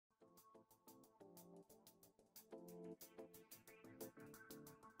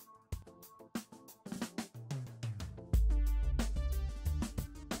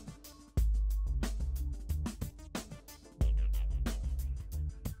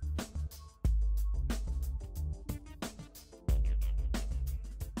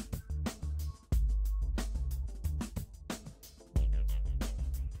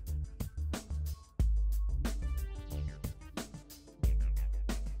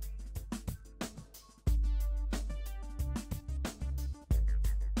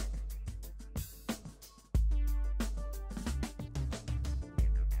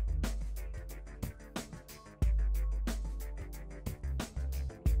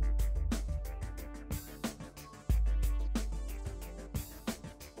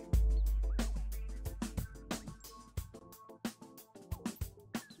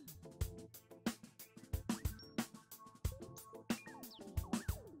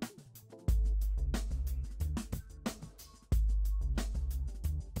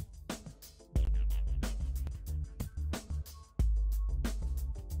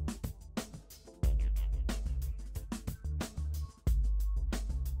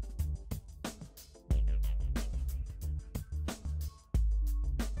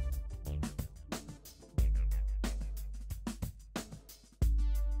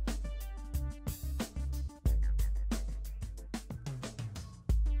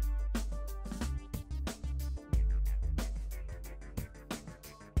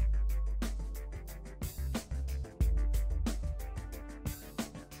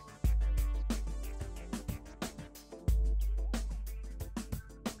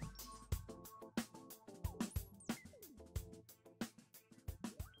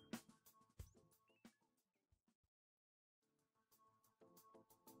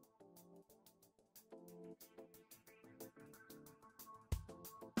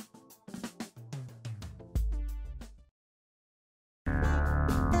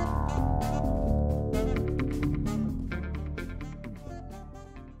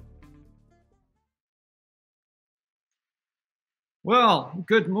Well,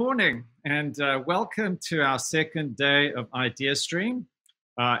 good morning and welcome to our second day of IdeaStream.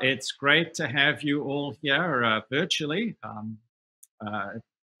 It's great to have you all here virtually. I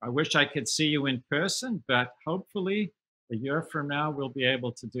wish I could see you in person, but hopefully a year from now we'll be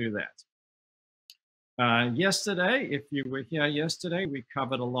able to do that. Yesterday, if you were here yesterday, we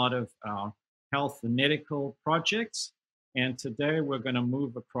covered a lot of our health and medical projects, and today we're going to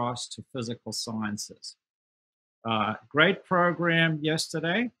move across to physical sciences. Great program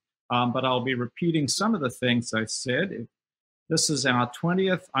yesterday, but I'll be repeating some of the things I said. This is our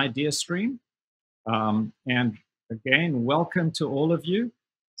 20th IdeaStream, and again, welcome to all of you.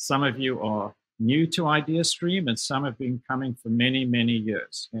 Some of you are new to IdeaStream, and some have been coming for many, many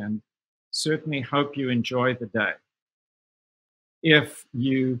years, and certainly hope you enjoy the day. If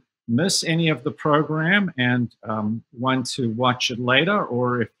you miss any of the program and want to watch it later,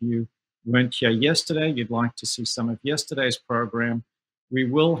 or if you weren't here yesterday, you'd like to see some of yesterday's program, we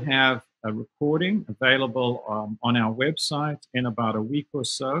will have a recording available on our website in about a week or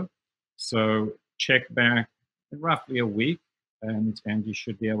so. So check back in roughly a week and you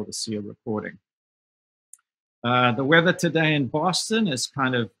should be able to see a recording. The weather today in Boston is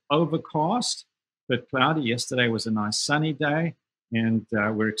kind of overcast, but cloudy. Yesterday was a nice sunny day, and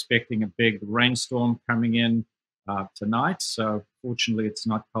we're expecting a big rainstorm coming in tonight. So fortunately, it's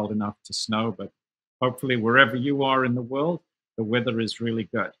not cold enough to snow, but hopefully wherever you are in the world, the weather is really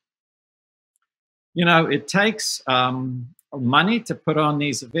good. You know, it takes money to put on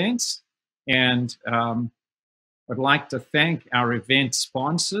these events, and I'd like to thank our event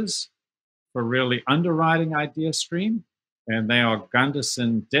sponsors for really underwriting IdeaStream, and they are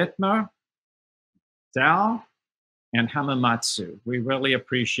Gunderson Detmer, Dow, and Hamamatsu. We really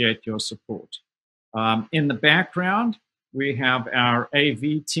appreciate your support. In the background, we have our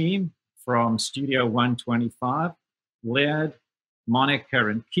AV team from Studio 125, led Monica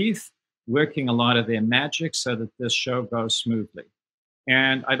and Keith, working a lot of their magic so that this show goes smoothly.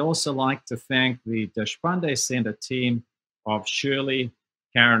 And I'd also like to thank the Deshpande Center team of Shirley,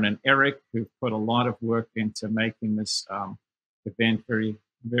 Karen, and Eric, who've put a lot of work into making this event very,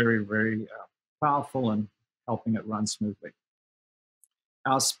 very powerful and helping it run smoothly.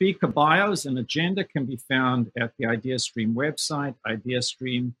 Our speaker bios and agenda can be found at the IdeaStream website,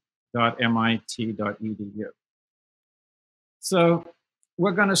 ideastream.mit.edu. So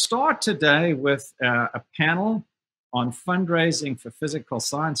we're going to start today with a panel on fundraising for physical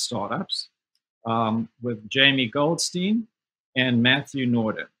science startups with Jamie Goldstein and Matthew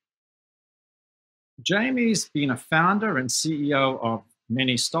Norden. Jamie's been a founder and CEO of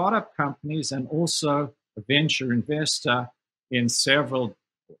many startup companies and also a venture investor in several,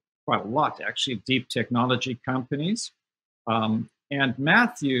 quite a lot actually, deep technology companies. And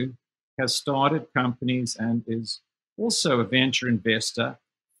Matthew has started companies and is also a venture investor,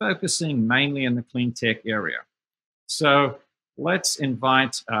 focusing mainly in the clean tech area. So let's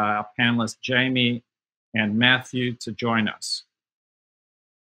invite our panelists, Jamie and Matthew, to join us.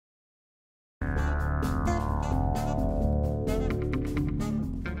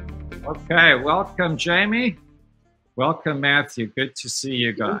 Okay, welcome, Jamie. Welcome, Matthew. Good to see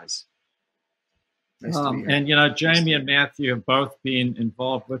you guys. Nice to be here. And, you know, Jamie and Matthew have both been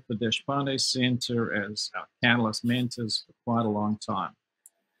involved with the Deshpande Center as our panelist mentors for quite a long time.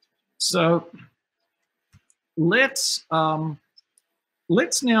 So let's now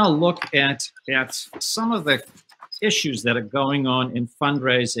look at some of the issues that are going on in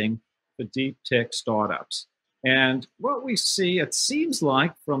fundraising for deep tech startups. And what we see, it seems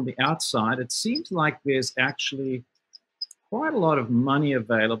like from the outside, it seems like there's actually quite a lot of money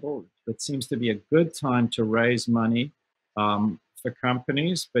available. It seems to be a good time to raise money for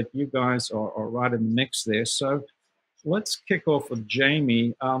companies, but you guys are right in the mix there. So let's kick off with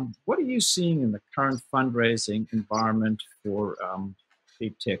Jamie. What are you seeing in the current fundraising environment for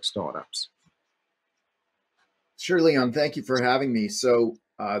deep tech startups? Sure, Leon, thank you for having me. So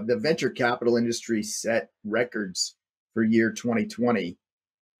the venture capital industry set records for year 2020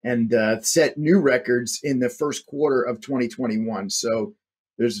 and set new records in the first quarter of 2021. So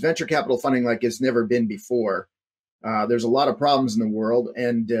there's venture capital funding like it's never been before. There's a lot of problems in the world,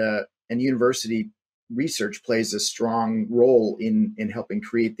 and university research plays a strong role in helping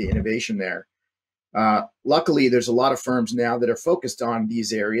create the innovation there. Luckily, there's a lot of firms now that are focused on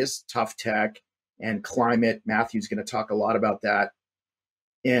these areas, tough tech and climate. Matthew's going to talk a lot about that.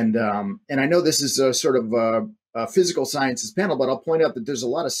 And I know this is a sort of a physical sciences panel, but I'll point out that there's a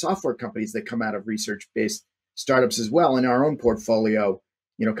lot of software companies that come out of research-based startups as well. In our own portfolio,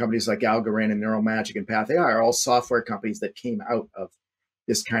 you know, companies like Algorand and NeuroMagic and PathAI are all software companies that came out of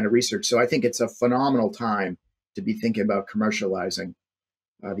this kind of research. So I think it's a phenomenal time to be thinking about commercializing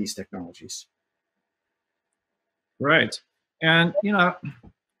these technologies. Right. And, you know,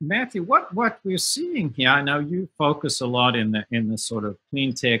 Matthew, what we're seeing here, I know you focus a lot in the sort of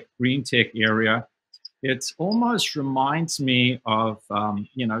clean tech, green tech area. It almost reminds me of,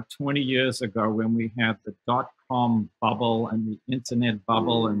 you know, 20 years ago when we had the dot-com bubble and the internet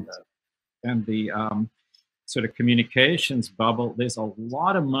bubble and the sort of communications bubble. There's a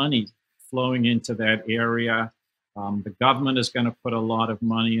lot of money flowing into that area. The government is going to put a lot of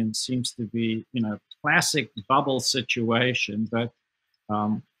money in. Seems to be, you know, classic bubble situation, but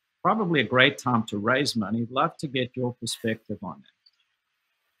probably a great time to raise money. I'd love to get your perspective on that.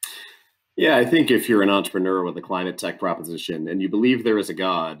 Yeah, I think if you're an entrepreneur with a climate tech proposition and you believe there is a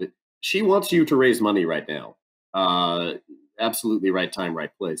God, she wants you to raise money right now. Absolutely right time, right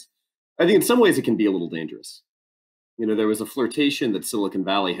place. I think in some ways it can be a little dangerous. You know, there was a flirtation that Silicon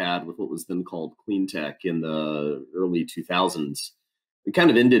Valley had with what was then called clean tech in the early 2000s. It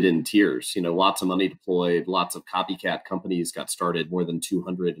kind of ended in tears. You know, lots of money deployed, lots of copycat companies got started, more than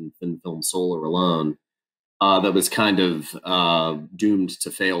 200 in thin film solar alone. That was kind of doomed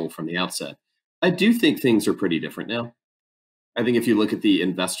to fail from the outset. I do think things are pretty different now. I think if you look at the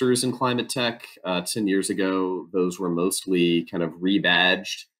investors in climate tech 10 years ago, those were mostly kind of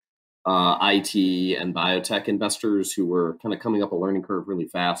rebadged IT and biotech investors who were kind of coming up a learning curve really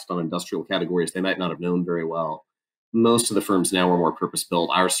fast on industrial categories they might not have known very well. Most of the firms now are more purpose-built.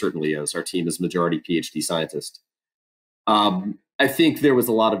 Ours certainly is. Our team is majority PhD scientists. I think there was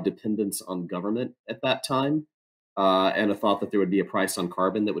a lot of dependence on government at that time and a thought that there would be a price on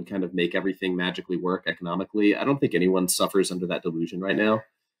carbon that would kind of make everything magically work economically. I don't think anyone suffers under that delusion right now.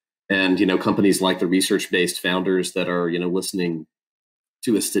 And, you know, companies like the research-based founders that are, you know, listening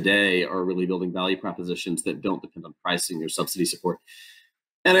to us today are really building value propositions that don't depend on pricing or subsidy support.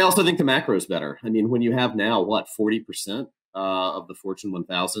 And I also think the macro is better. I mean, when you have now, what, 40% of the Fortune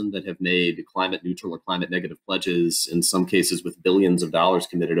 1000 that have made climate neutral or climate negative pledges, in some cases with billions of dollars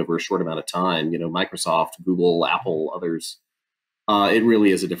committed over a short amount of time, you know, Microsoft, Google, Apple, others, it really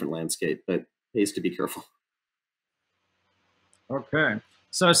is a different landscape, but it pays to be careful. Okay.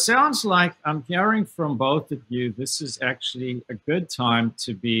 So it sounds like I'm hearing from both of you, this is actually a good time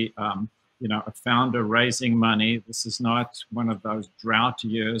to be, you know, a founder raising money. This is not one of those drought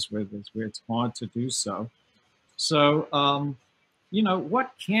years where it's hard to do so. So, you know,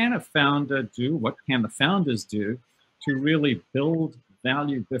 what can a founder do? What can the founders do to really build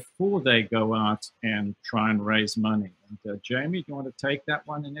value before they go out and try and raise money? And Jamie, do you want to take that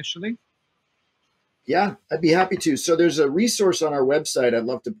one initially? Yeah, I'd be happy to. So there's a resource on our website I'd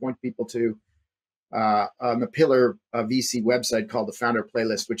love to point people to on the Pillar VC website called the Founder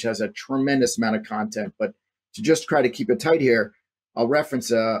Playlist, which has a tremendous amount of content. But to just try to keep it tight here, I'll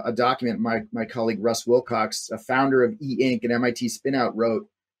reference a document my colleague Russ Wilcox, a founder of E-Ink, an MIT spinout, wrote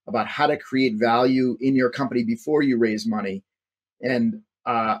about how to create value in your company before you raise money. And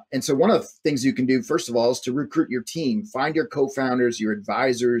so one of the things you can do, first of all, is to recruit your team, find your co-founders, your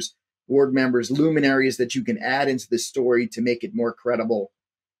advisors, board members, luminaries that you can add into the story to make it more credible.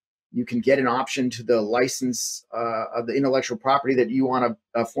 You can get an option to the license of the intellectual property that you want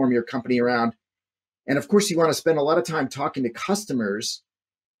to form your company around. And of course, you want to spend a lot of time talking to customers.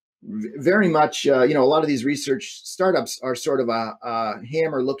 Very much, a lot of these research startups are sort of a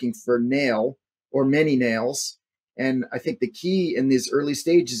hammer looking for nail or many nails. And I think the key in these early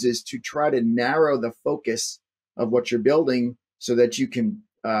stages is to try to narrow the focus of what you're building so that you can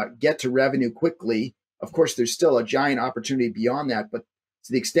get to revenue quickly. Of course, there's still a giant opportunity beyond that, but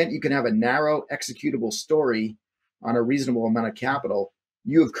to the extent you can have a narrow executable story on a reasonable amount of capital,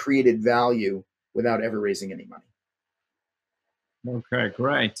 you have created value without ever raising any money. Okay,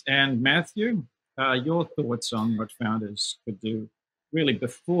 great. And Matthew, your thoughts on what founders could do really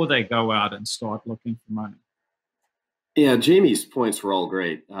before they go out and start looking for money? Yeah, Jamie's points were all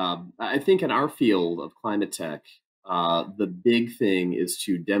great. I think in our field of climate tech, the big thing is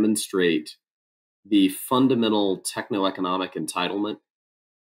to demonstrate the fundamental techno-economic entitlement.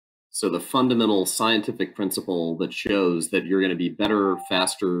 So the fundamental scientific principle that shows that you're going to be better,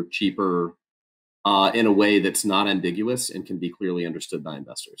 faster, cheaper, in a way that's not ambiguous and can be clearly understood by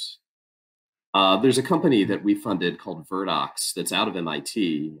investors. There's a company that we funded called Verdox that's out of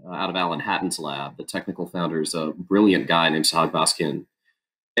MIT, out of Alan Hatton's lab. The technical founder is a brilliant guy named Sahag Baskin.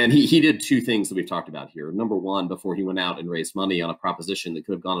 And he did two things that we've talked about here. Number one, before he went out and raised money on a proposition that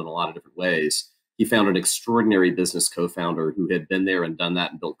could have gone in a lot of different ways, he found an extraordinary business co-founder who had been there and done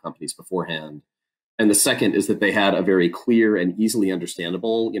that and built companies beforehand. And the second is that they had a very clear and easily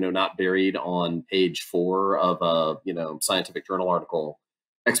understandable, not buried on page 4 of a, scientific journal article,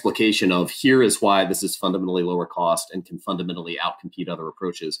 explication of here is why this is fundamentally lower cost and can fundamentally outcompete other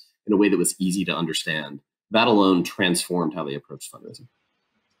approaches in a way that was easy to understand. That alone transformed how they approached fundraising.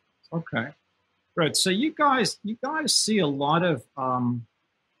 Okay, great. So you guys see a lot of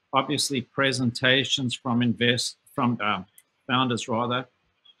obviously presentations from founders rather.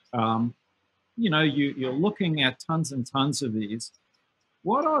 You're looking at tons and tons of these.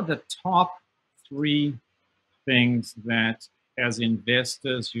 What are the top 3 things that as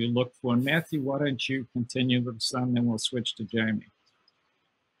investors you look for? And Matthew, why don't you continue with some, then we'll switch to Jamie.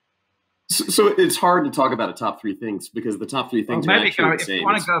 So it's hard to talk about a top 3 things because the top 3 things are actually the same. If you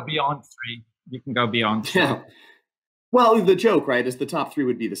want to go beyond 3, you can go beyond 3. Yeah. Well, the joke, right, is the top 3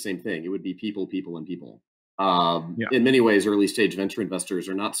 would be the same thing. It would be people, people, and people. In many ways, early stage venture investors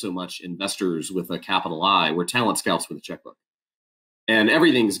are not so much investors with a capital I, we're talent scouts with a checkbook. And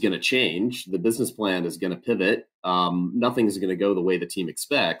everything's going to change. The business plan is going to pivot. Nothing's going to go the way the team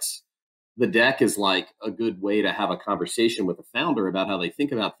expects. The deck is like a good way to have a conversation with a founder about how they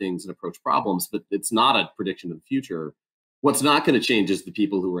think about things and approach problems, but it's not a prediction of the future. What's not going to change is the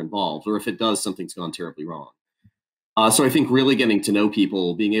people who are involved, or if it does, something's gone terribly wrong. So I think really getting to know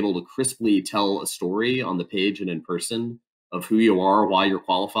people, being able to crisply tell a story on the page and in person of who you are, why you're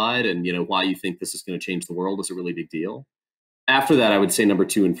qualified, and why you think this is going to change the world is a really big deal. After that, I would say number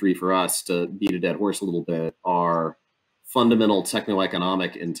 2 and 3 for us, to beat a dead horse a little bit, are fundamental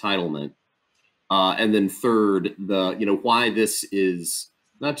techno-economic entitlement. And then third, why this is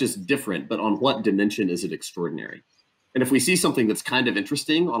not just different, but on what dimension is it extraordinary? And if we see something that's kind of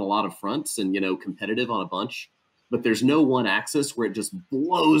interesting on a lot of fronts and, competitive on a bunch, but there's no one axis where it just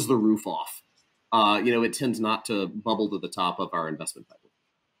blows the roof off, it tends not to bubble to the top of our investment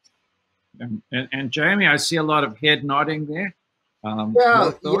pipeline. And Jamie, I see a lot of head nodding there.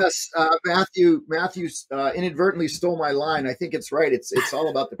 Yes, Matthew inadvertently stole my line. I think it's right. It's all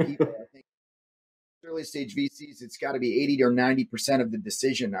about the people. I think early stage VCs, it's got to be 80 or 90% of the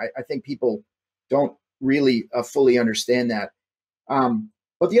decision. I think people don't really fully understand that.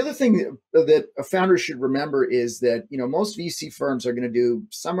 But the other thing that a founder should remember is that, most VC firms are going to do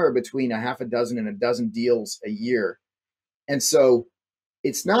somewhere between a half a dozen and a dozen deals a year. And so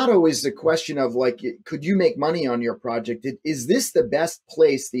it's not always the question of could you make money on your project? Is this the best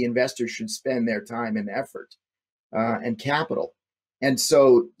place the investor should spend their time and effort and capital? And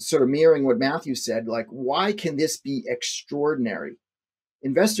so sort of mirroring what Matthew said, why can this be extraordinary?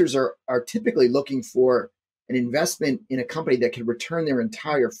 Investors are typically looking for an investment in a company that can return their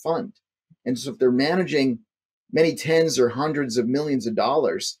entire fund. And so if they're managing many tens or hundreds of millions of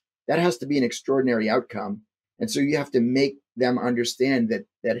dollars, that has to be an extraordinary outcome. And so you have to make them understand that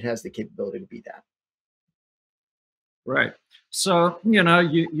it has the capability to be that. Right. So,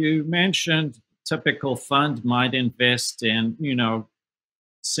 you mentioned typical fund might invest in,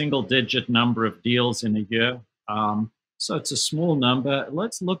 single digit number of deals in a year. So it's a small number.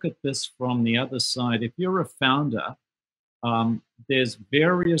 Let's look at this from the other side. If you're a founder, there's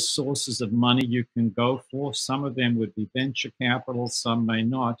various sources of money you can go for. Some of them would be venture capital, some may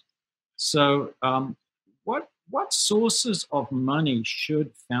not. So, what sources of money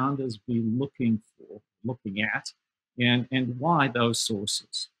should founders be looking at, and why those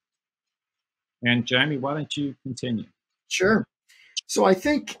sources? And Jamie, why don't you continue? Sure. So I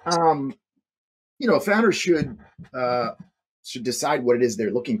think founders should decide what it is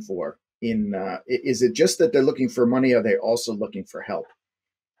they're looking for. Is it just that they're looking for money? Or are they also looking for help?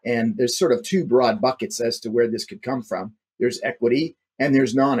 And there's sort of two broad buckets as to where this could come from. There's equity and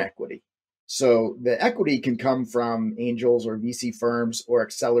there's non-equity. So the equity can come from angels or VC firms or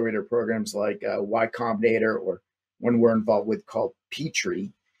accelerator programs like Y Combinator, or one we're involved with called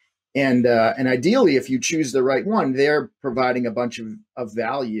Petrie. And ideally, if you choose the right one, they're providing a bunch of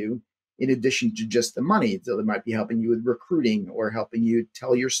value in addition to just the money. So they might be helping you with recruiting, or helping you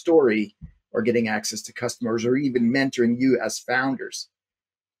tell your story, or getting access to customers, or even mentoring you as founders.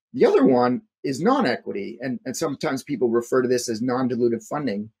 The other one is non-equity, and sometimes people refer to this as non-dilutive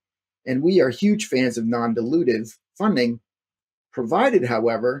funding. And we are huge fans of non-dilutive funding, provided,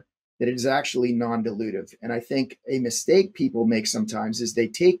 however, that it is actually non-dilutive. And I think a mistake people make sometimes is they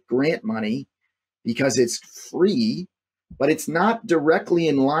take grant money because it's free, but it's not directly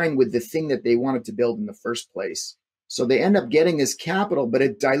in line with the thing that they wanted to build in the first place. So they end up getting this capital, but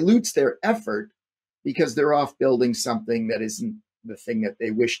it dilutes their effort because they're off building something that isn't the thing that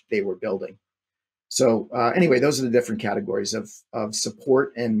they wished they were building. So anyway, those are the different categories of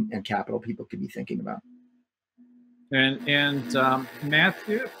support and capital people could be thinking about. And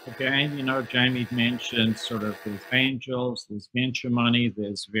Matthew, again, Jamie mentioned sort of there's angels, there's venture money,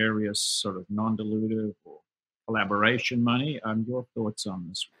 there's various sort of non-dilutive or collaboration money. Your thoughts on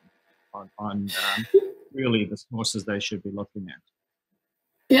this one, on really the sources they should be looking at?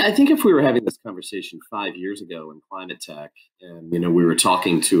 Yeah, I think if we were having this conversation 5 years ago in climate tech, and we were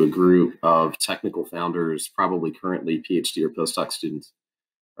talking to a group of technical founders, probably currently PhD or postdoc students,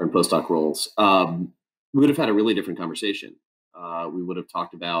 or in postdoc roles, we would have had a really different conversation. We would have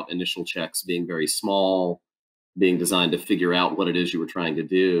talked about initial checks being very small, being designed to figure out what it is you were trying to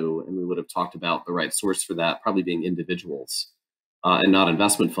do, and we would have talked about the right source for that probably being individuals, and not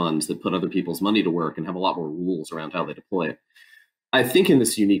investment funds that put other people's money to work and have a lot more rules around how they deploy it. I think in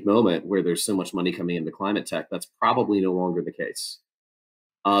this unique moment where there's so much money coming into climate tech, that's probably no longer the case.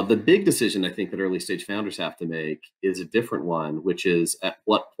 The big decision I think that early stage founders have to make is a different one, which is at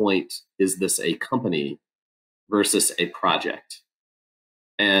what point is this a company versus a project?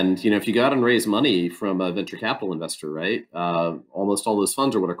 And if you go out and raise money from a venture capital investor, right? Almost all those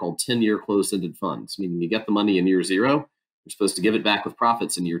funds are what are called 10-year closed-ended funds, meaning you get the money in year 0, you're supposed to give it back with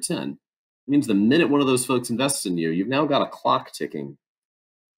profits in year 10. It means the minute one of those folks invests in you, you've now got a clock ticking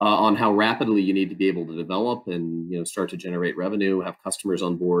on how rapidly you need to be able to develop and start to generate revenue, have customers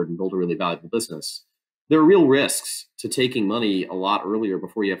on board, and build a really valuable business. There are real risks to taking money a lot earlier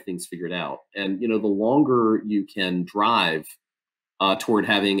before you have things figured out. And the longer you can drive toward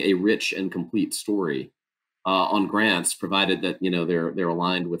having a rich and complete story on grants, provided that they're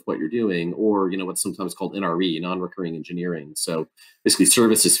aligned with what you're doing, or what's sometimes called NRE, non-recurring engineering. So basically,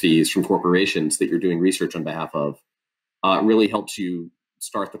 services fees from corporations that you're doing research on behalf of really helps you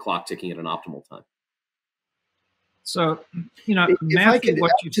start the clock ticking at an optimal time. So if Matthew, I could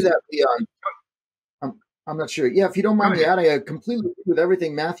add to that, Leon, I'm not sure. Yeah, if you don't mind me adding, I completely agree with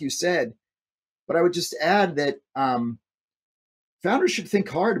everything Matthew said, but I would just add that founders should think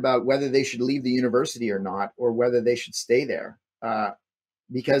hard about whether they should leave the university or not, or whether they should stay there,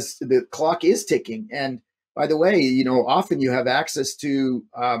 because the clock is ticking. And by the way, often you have access to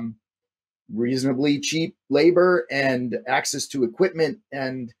reasonably cheap labor and access to equipment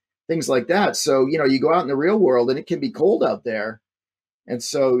and things like that. So, you go out in the real world and it can be cold out there. And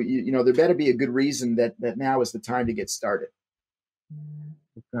so, there better be a good reason that now is the time to get started.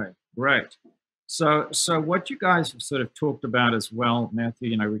 Okay, great. So what you guys have sort of talked about as well,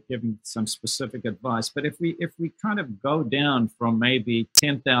 Matthew, we're giving some specific advice, but if we kind of go down from maybe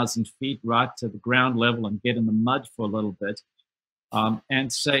 10,000 feet right to the ground level and get in the mud for a little bit,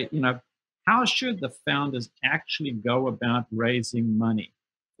 and say, how should the founders actually go about raising money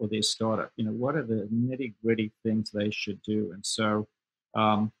for their startup? What are the nitty-gritty things they should do? And so,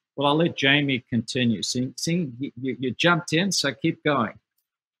 well, I'll let Jamie continue. See, you jumped in, so keep going.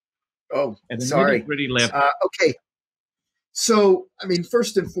 Oh, sorry. Okay. So, I mean,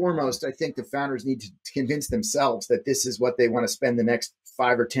 first and foremost, I think the founders need to convince themselves that this is what they want to spend the next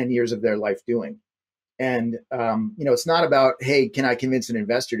 5 or 10 years of their life doing. And, it's not about, hey, can I convince an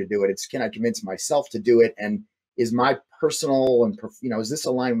investor to do it? It's, can I convince myself to do it? And is my personal and, is this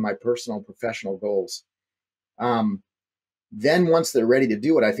aligned with my personal and professional goals? Then once they're ready to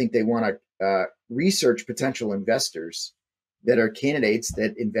do it, I think they want to research potential investors that are candidates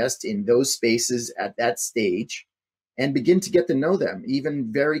that invest in those spaces at that stage and begin to get to know them,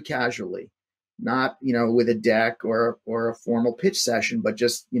 even very casually, not, with a deck or a formal pitch session, but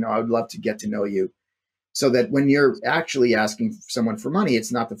just, I would love to get to know you so that when you're actually asking someone for money,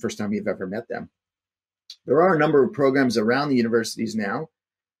 it's not the first time you've ever met them. There are a number of programs around the universities now.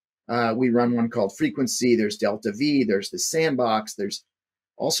 We run one called Frequency. There's Delta V. There's the Sandbox. There's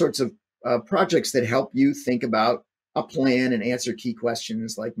all sorts of projects that help you think about a plan and answer key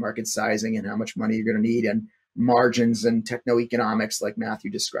questions like market sizing and how much money you're going to need and margins and techno-economics like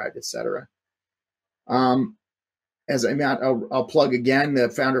Matthew described, et cetera. I'll plug again the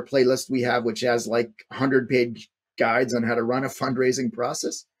founder playlist we have, which has like 100-page guides on how to run a fundraising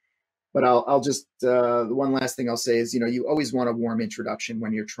process. But I'll just, the one last thing I'll say is, you always want a warm introduction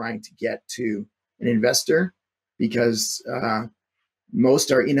when you're trying to get to an investor, because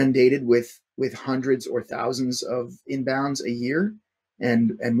most are inundated with hundreds or thousands of inbounds a year.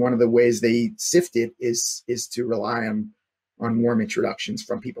 And one of the ways they sift it is to rely on warm introductions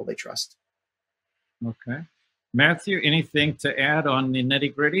from people they trust. Okay. Matthew, anything to add on the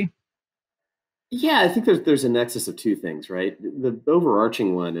nitty-gritty? Yeah, I think there's a nexus of two things, right? The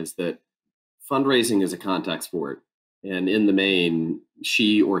overarching one is that fundraising is a contact sport. And in the main,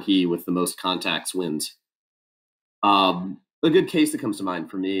 she or he with the most contacts wins. A good case that comes to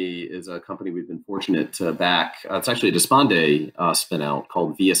mind for me is a company we've been fortunate to back. It's actually a Desponde spin out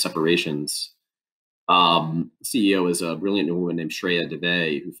called Via Separations. CEO is a brilliant new woman named Shreya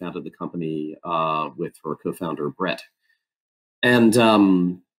Deve, who founded the company with her co-founder, Brett. And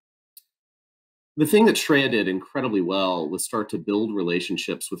the thing that Shreya did incredibly well was start to build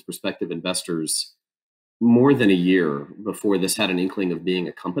relationships with prospective investors more than a year before this had an inkling of being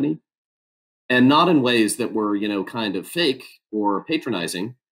a company. And not in ways that were, kind of fake or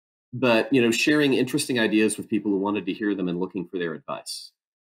patronizing, but, sharing interesting ideas with people who wanted to hear them and looking for their advice.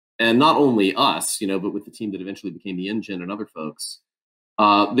 And not only us, but with the team that eventually became the engine and other folks,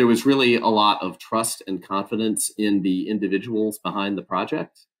 there was really a lot of trust and confidence in the individuals behind the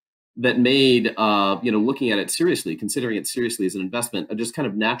project that made, looking at it seriously, considering it seriously as an investment, a just kind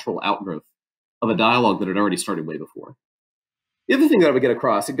of natural outgrowth of a dialogue that had already started way before. The other thing that I would get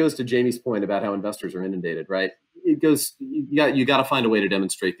across, it goes to Jamie's point about how investors are inundated, right? It goes, you got to find a way to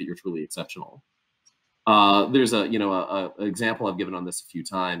demonstrate that you're truly exceptional. There's a example I've given on this a few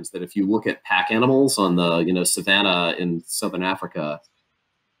times, that if you look at pack animals on the savannah in Southern Africa,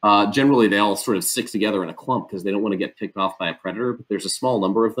 generally they all sort of stick together in a clump because they don't want to get picked off by a predator. But there's a small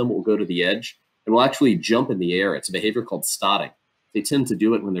number of them that will go to the edge and will actually jump in the air. It's a behavior called stotting. They tend to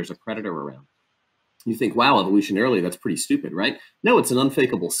do it when there's a predator around. You think, wow, evolutionarily, that's pretty stupid, right? No, it's an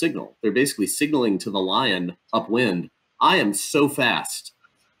unfakeable signal. They're basically signaling to the lion upwind, I am so fast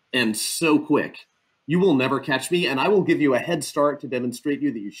and so quick. You will never catch me, and I will give you a head start to demonstrate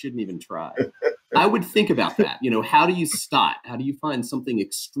you that you shouldn't even try. I would think about that. How do you stot? How do you find something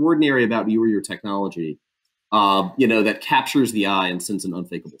extraordinary about you or your technology, that captures the eye and sends an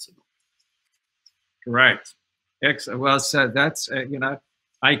unfakeable signal? Right. Excellent. Well, so that's,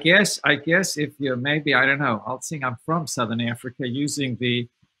 I guess if you're maybe, I don't know, I'll think I'm from Southern Africa, using the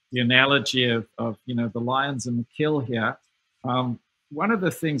analogy of the lions in the kill here. One of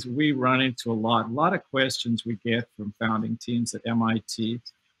the things we run into a lot of questions we get from founding teams at MIT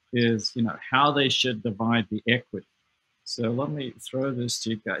is, how they should divide the equity. So let me throw this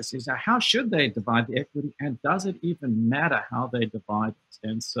to you guys. Is how should they divide the equity, and does it even matter how they divide it?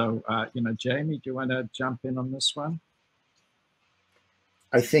 And so, Jamie, do you want to jump in on this one?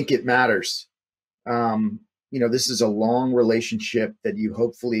 I think it matters. This is a long relationship that you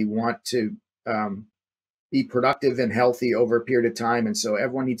hopefully want to be productive and healthy over a period of time. And so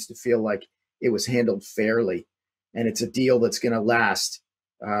everyone needs to feel like it was handled fairly, and it's a deal that's going to last,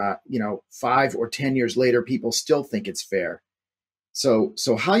 5 or 10 years later, people still think it's fair. So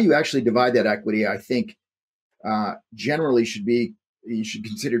how you actually divide that equity, I think, generally you should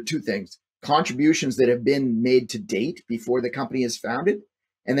consider two things: contributions that have been made to date before the company is founded,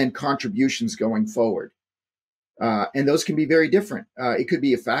 and then contributions going forward. And those can be very different. It could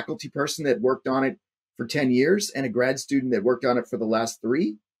be a faculty person that worked on it for 10 years and a grad student that worked on it for the last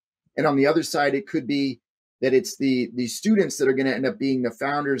 3. And on the other side, it could be that it's the students that are going to end up being the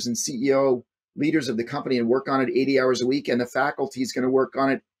founders and CEO leaders of the company and work on it 80 hours a week, and the faculty is going to work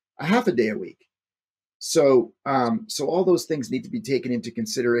on it a half a day a week. So, so all those things need to be taken into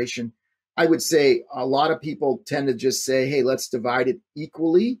consideration. I would say a lot of people tend to just say, hey, let's divide it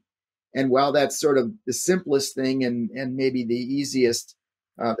equally. And while that's sort of the simplest thing and maybe the easiest,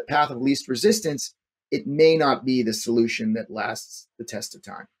 the path of least resistance, it may not be the solution that lasts the test of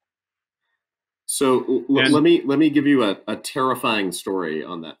time. So let me give you a terrifying story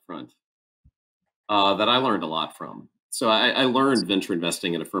on that front that I learned a lot from. So I learned venture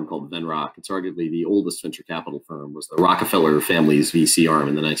investing at a firm called Venrock. It's arguably the oldest venture capital firm. It was the Rockefeller family's VC arm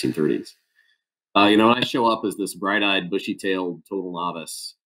in the 1930s. You know, I show up as this bright-eyed, bushy-tailed total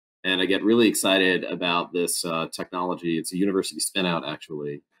novice, and I get really excited about this technology. It's a university spin-out,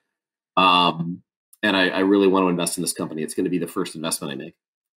 actually. And I really want to invest in this company. It's going to be the first investment I make.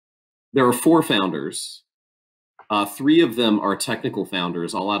 There are 4 founders. 3 of them are technical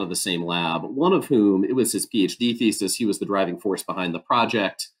founders, all out of the same lab, one of whom, it was his PhD thesis. He was the driving force behind the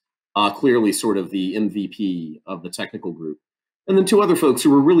project, clearly sort of the MVP of the technical group. And then 2 other folks who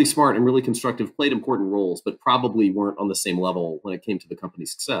were really smart and really constructive, played important roles, but probably weren't on the same level when it came to the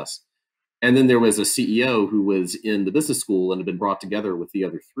company's success. And then there was a CEO who was in the business school and had been brought together with the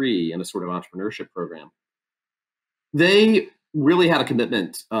other 3 in a sort of entrepreneurship program. They really had a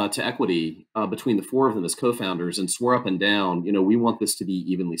commitment to equity between the 4 of them as co-founders and swore up and down, you know, we want this to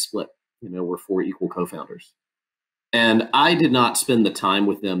be evenly split. You know, we're 4 equal co-founders. And I did not spend the time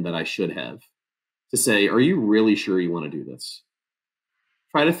with them that I should have to say, are you really sure you want to do this?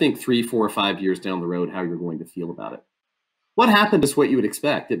 Try to think 3, 4, 5 years down the road how you're going to feel about it. What happened is what you would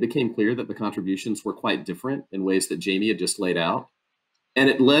expect. It became clear that the contributions were quite different in ways that Jamie had just laid out. And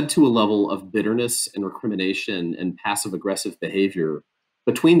it led to a level of bitterness and recrimination and passive-aggressive behavior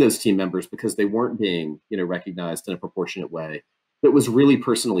between those team members because they weren't being, you know, recognized in a proportionate way. That was really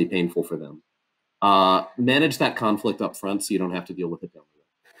personally painful for them. Manage that conflict up front so you don't have to deal with it down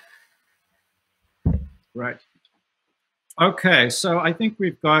the road. Right. Okay, so I think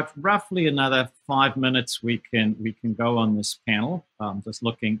we've got roughly another 5 minutes we can go on this panel. Just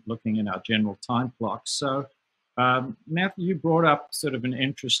looking in our general time clock. So. Matthew, you brought up sort of an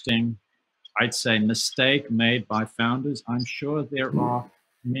interesting, I'd say, mistake made by founders. I'm sure there are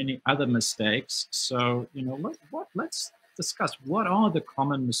many other mistakes. So, you know, let's discuss what are the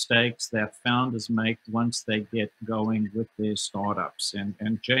common mistakes that founders make once they get going with their startups.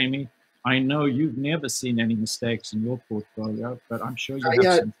 And Jamie, I know you've never seen any mistakes in your portfolio, but I'm sure you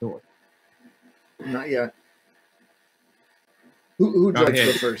have some thoughts. Not yet. Who'd like to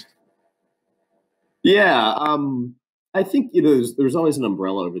go first? Yeah, I think, you know, there's always an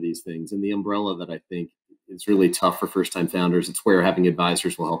umbrella over these things. And the umbrella that I think is really tough for first-time founders, it's where having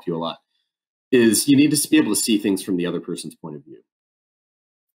advisors will help you a lot, is you need to be able to see things from the other person's point of view.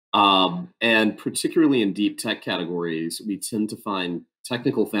 And particularly in deep tech categories, we tend to find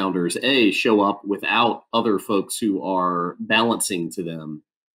technical founders, show up without other folks who are balancing to them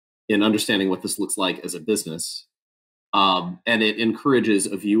in understanding what this looks like as a business. And it encourages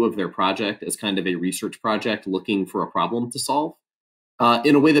a view of their project as kind of a research project looking for a problem to solve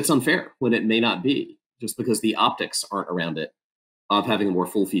in a way that's unfair when it may not be, just because the optics aren't around it of having a more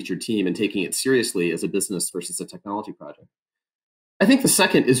full-featured team and taking it seriously as a business versus a technology project. I think the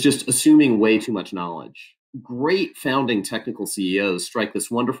second is just assuming way too much knowledge. Great founding technical CEOs strike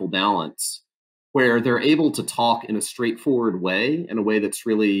this wonderful balance where they're able to talk in a straightforward way, in a way that's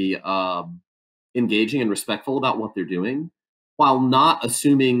really engaging and respectful about what they're doing, while not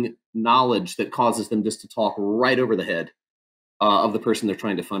assuming knowledge that causes them just to talk right over the head of the person they're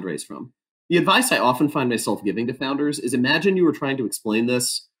trying to fundraise from. The advice I often find myself giving to founders is, imagine you were trying to explain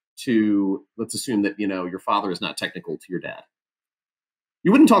this to, let's assume that, you know, your father is not technical, to your dad.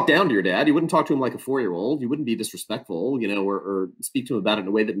 You wouldn't talk down to your dad. You wouldn't talk to him like a 4-year-old. You wouldn't be disrespectful, you know, or speak to him about it in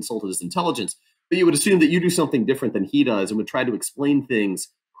a way that insulted his intelligence. But you would assume that you do something different than he does and would try to explain things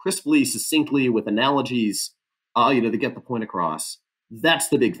crisply, succinctly, with analogies, you know, to get the point across. That's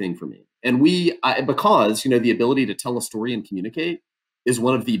the big thing for me. And because, you know, the ability to tell a story and communicate is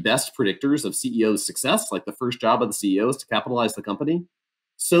one of the best predictors of CEOs' success. Like, the first job of the CEO is to capitalize the company.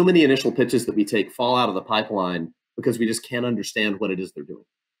 So many initial pitches that we take fall out of the pipeline because we just can't understand what it is they're doing.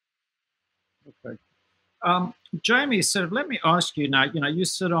 Okay. Jamie, so let me ask you now, you know,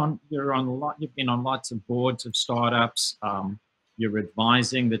 you've been on lots of boards of startups. You're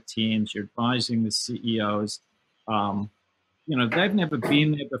advising the teams, you're advising the CEOs. You know, they've never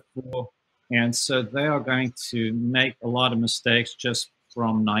been there before, and so they are going to make a lot of mistakes just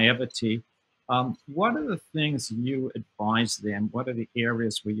from naivety. What are the things you advise them? What are the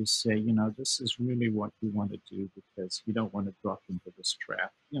areas where you say, this is really what you want to do because you don't want to drop into this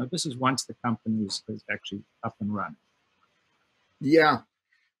trap? This is once the company is actually up and running. Yeah.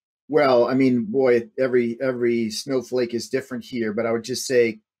 Well, I mean, boy, every snowflake is different here, but I would just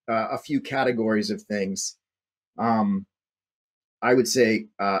say a few categories of things. I would say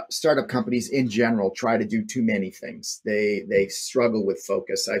startup companies in general try to do too many things. They struggle with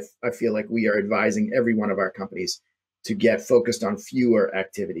focus. I feel like we are advising every one of our companies to get focused on fewer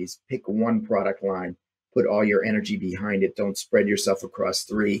activities. Pick one product line, put all your energy behind it. Don't spread yourself across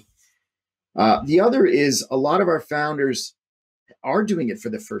three. The other is a lot of our founders are doing it for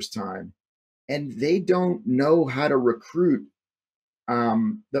the first time, and they don't know how to recruit.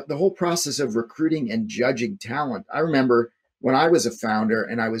 The whole process of recruiting and judging talent. I remember when I was a founder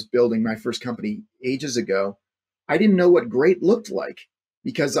and I was building my first company ages ago, I didn't know what great looked like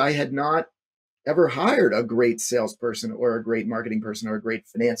because I had not ever hired a great salesperson or a great marketing person or a great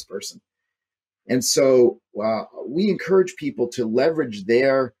finance person. And so we encourage people to leverage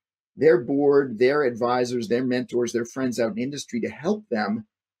their board, their advisors, their mentors, their friends out in industry to help them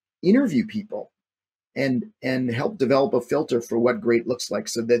interview people and help develop a filter for what great looks like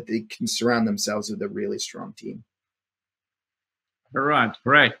so that they can surround themselves with a really strong team. All right,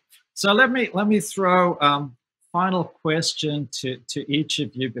 great. So let me throw final question to each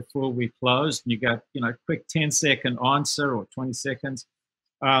of you before we close. You got quick 10-second answer or 20 seconds.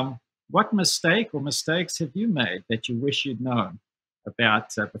 What mistake or mistakes have you made that you wish you'd known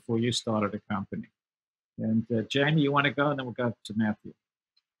about before you started a company? And Jamie, you want to go, and then we'll go to Matthew.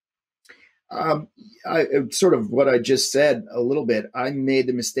 Sort of what I just said a little bit. I made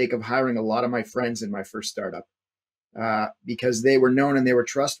the mistake of hiring a lot of my friends in my first startup because they were known and they were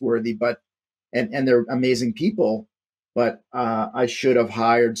trustworthy, and they're amazing people. But I should have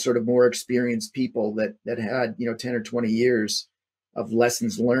hired sort of more experienced people that had 10 or 20 years of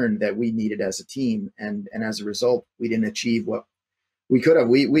lessons learned that we needed as a team, and as a result, we didn't achieve what we could have.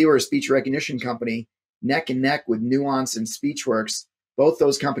 We were a speech recognition company, neck and neck with Nuance and SpeechWorks. Both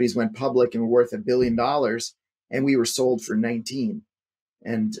those companies went public and were worth $1 billion, and we were sold for 19.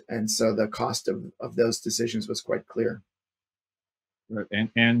 And so the cost of those decisions was quite clear. Right.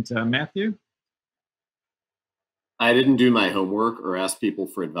 And Matthew? I didn't do my homework or ask people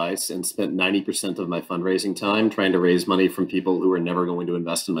for advice and spent 90% of my fundraising time trying to raise money from people who were never going to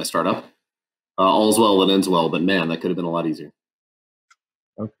invest in my startup. All's well that ends well, but man, that could have been a lot easier.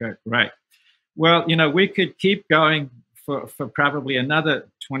 Okay, right. Well, we could keep going for probably another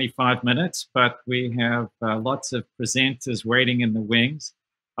 25 minutes, but we have lots of presenters waiting in the wings.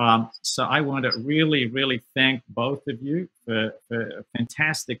 So I want to really, really thank both of you for a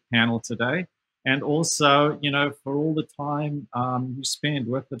fantastic panel today. And also, for all the time you spend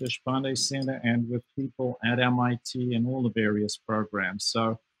with the Deshpande Center and with people at MIT and all the various programs.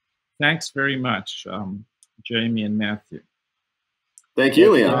 So thanks very much, Jamie and Matthew. Thank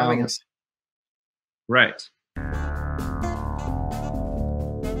you, Leon. For having us. Right.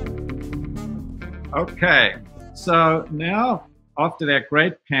 Okay, so now after that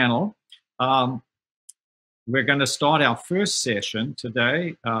great panel, we're going to start our first session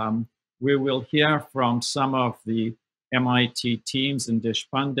today. We will hear from some of the MIT teams and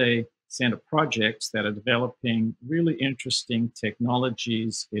Deshpande Center projects that are developing really interesting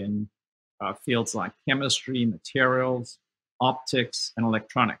technologies in fields like chemistry, materials, optics, and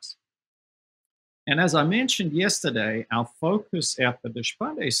electronics. And as I mentioned yesterday, our focus at the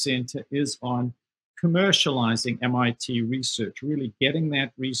Deshpande Center is on commercializing MIT research, really getting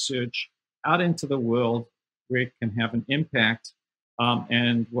that research out into the world where it can have an impact.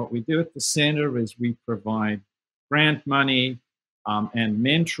 And what we do at the center is we provide grant money and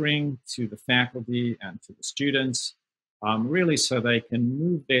mentoring to the faculty and to the students, really so they can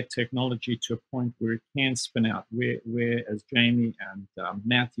move their technology to a point where it can spin out, where as Jamie and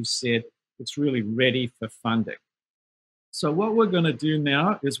Matthew said, it's really ready for funding. So what we're going to do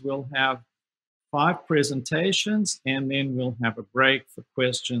now is we'll have 5 presentations, and then we'll have a break for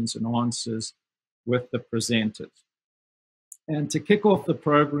questions and answers with the presenters. And to kick off the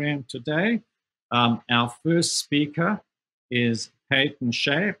program today, our first speaker is Peyton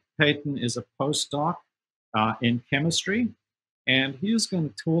Shea. Peyton is a postdoc in chemistry, and he's going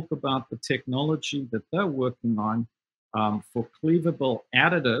to talk about the technology that they're working on for cleavable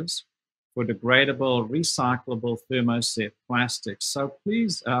additives for degradable, recyclable thermoset plastics. So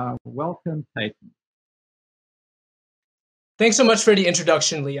please welcome Peyton. Thanks so much for the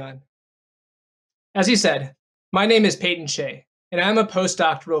introduction, Leon. As you said, my name is Peyton Shea, and I'm a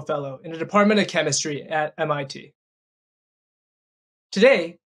postdoctoral fellow in the Department of Chemistry at MIT.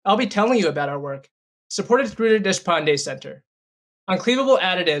 Today, I'll be telling you about our work, supported through the Deshpande Center, on cleavable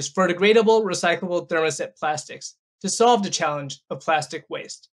additives for degradable recyclable thermoset plastics to solve the challenge of plastic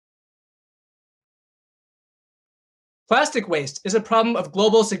waste. Plastic waste is a problem of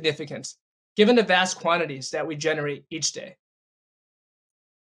global significance, given the vast quantities that we generate each day.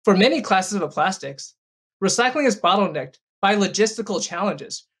 For many classes of plastics, recycling is bottlenecked by logistical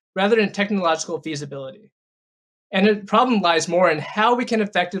challenges rather than technological feasibility. And the problem lies more in how we can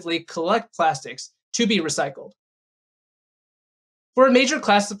effectively collect plastics to be recycled. For a major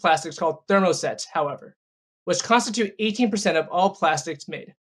class of plastics called thermosets, however, which constitute 18% of all plastics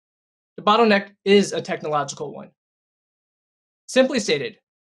made, the bottleneck is a technological one. Simply stated,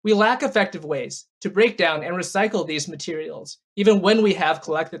 we lack effective ways to break down and recycle these materials, even when we have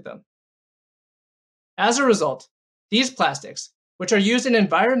collected them. As a result, these plastics, which are used in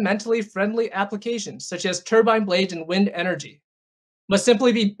environmentally friendly applications such as turbine blades and wind energy, must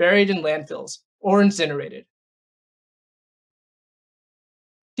simply be buried in landfills or incinerated.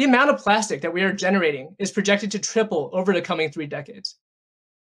 The amount of plastic that we are generating is projected to triple over the coming 3 decades.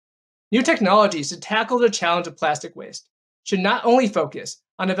 New technologies to tackle the challenge of plastic waste should not only focus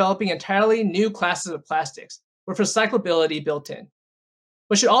on developing entirely new classes of plastics with recyclability built in,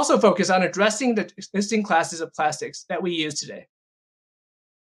 but should also focus on addressing the existing classes of plastics that we use today.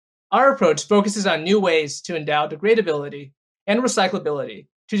 Our approach focuses on new ways to endow degradability and recyclability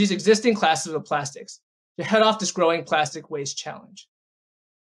to these existing classes of plastics to head off this growing plastic waste challenge.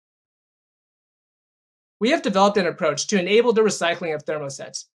 We have developed an approach to enable the recycling of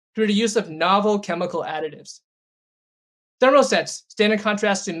thermosets through the use of novel chemical additives. Thermosets stand in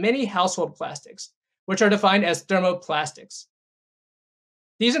contrast to many household plastics, which are defined as thermoplastics.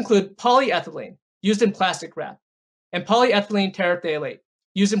 These include polyethylene, used in plastic wrap, and polyethylene terephthalate,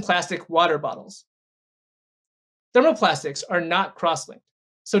 used in plastic water bottles. Thermoplastics are not cross-linked,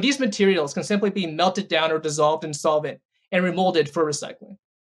 so these materials can simply be melted down or dissolved in solvent and remolded for recycling.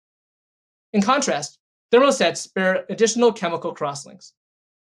 In contrast, thermosets bear additional chemical crosslinks.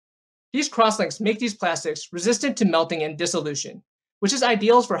 These crosslinks make these plastics resistant to melting and dissolution, which is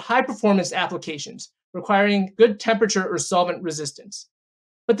ideal for high-performance applications requiring good temperature or solvent resistance.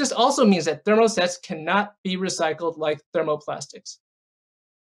 But this also means that thermosets cannot be recycled like thermoplastics.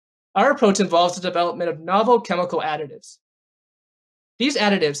 Our approach involves the development of novel chemical additives. These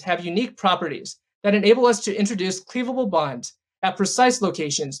additives have unique properties that enable us to introduce cleavable bonds at precise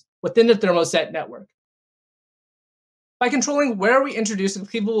locations within the thermoset network. By controlling where we introduce the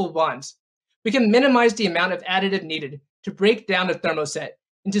cleavable bonds, we can minimize the amount of additive needed to break down a thermoset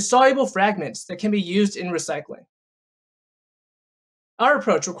into soluble fragments that can be used in recycling. Our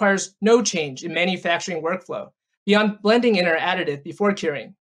approach requires no change in manufacturing workflow beyond blending in our additive before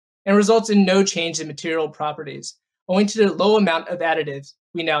curing, and results in no change in material properties, owing to the low amount of additives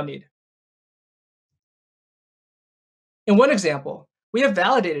we now need. In one example, we have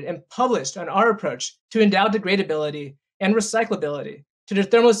validated and published on our approach to endow degradability and recyclability to the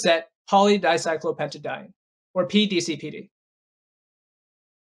thermoset polydicyclopentadiene, or PDCPD.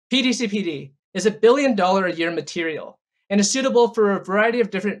 PDCPD is a $1 billion a year material and is suitable for a variety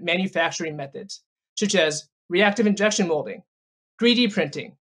of different manufacturing methods, such as reactive injection molding, 3D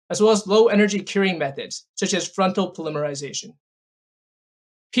printing, as well as low-energy curing methods, such as frontal polymerization.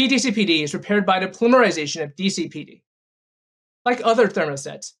 PDCPD is prepared by the polymerization of DCPD. Like other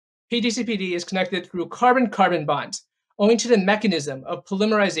thermosets, PDCPD is connected through carbon-carbon bonds, owing to the mechanism of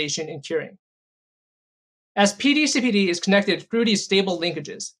polymerization and curing. As PDCPD is connected through these stable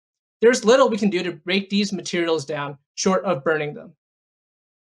linkages, there's little we can do to break these materials down short of burning them.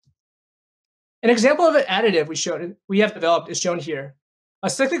 An example of an additive we have developed is shown here, a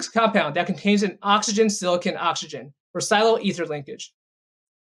cyclic compound that contains an oxygen-silicon-oxygen, or silyl-ether linkage.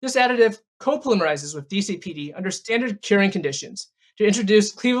 This additive copolymerizes with DCPD under standard curing conditions to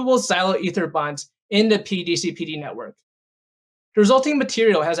introduce cleavable silyl-ether bonds in the PDCPD network. The resulting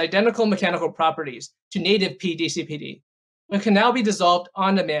material has identical mechanical properties to native PDCPD, but can now be dissolved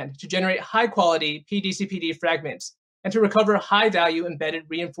on demand to generate high-quality PDCPD fragments and to recover high-value embedded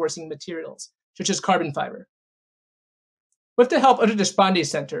reinforcing materials, such as carbon fiber. With the help of the Deshpande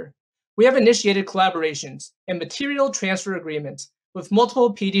Center, we have initiated collaborations and material transfer agreements with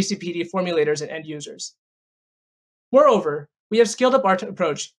multiple PDCPD formulators and end users. Moreover, we have scaled up our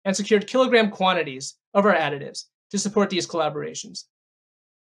approach and secured kilogram quantities of our additives to support these collaborations.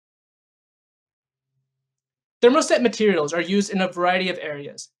 Thermoset materials are used in a variety of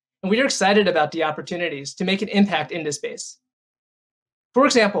areas, and we are excited about the opportunities to make an impact in this space. For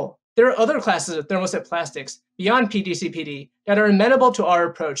example, there are other classes of thermoset plastics beyond PDCPD that are amenable to our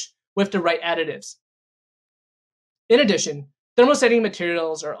approach with the right additives. In addition, Thermosetting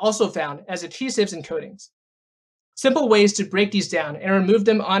materials are also found as adhesives and coatings. Simple ways to break these down and remove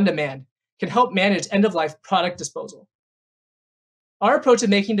them on demand can help manage end-of-life product disposal. Our approach of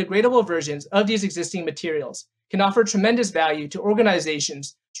making degradable versions of these existing materials can offer tremendous value to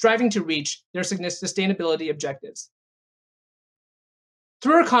organizations striving to reach their sustainability objectives.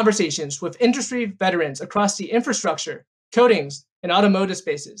 Through our conversations with industry veterans across the infrastructure, coatings, and automotive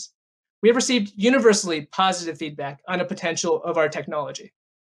spaces, we have received universally positive feedback on the potential of our technology.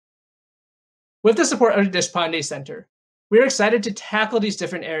 With the support of the Deshpande Center, we are excited to tackle these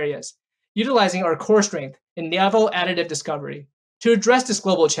different areas, utilizing our core strength in novel additive discovery to address this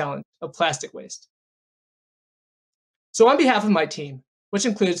global challenge of plastic waste. So on behalf of my team, which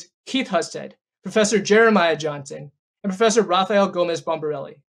includes Keith Husted, Professor Jeremiah Johnson, and Professor Rafael Gomez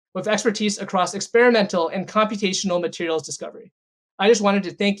Bombarelli, with expertise across experimental and computational materials discovery, I just wanted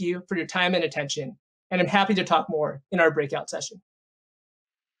to thank you for your time and attention, and I'm happy to talk more in our breakout session.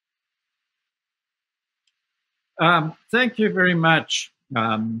 Thank you very much,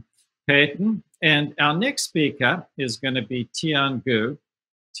 Peyton. And our next speaker is going to be Tian Gu.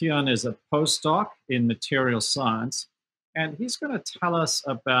 Tian is a postdoc in material science, and he's going to tell us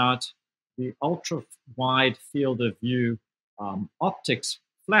about the ultra-wide field of view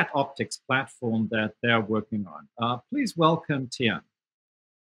flat optics platform that they're working on. Please welcome Tian.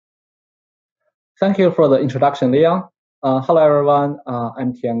 Thank you for the introduction, Leon. Hello, everyone.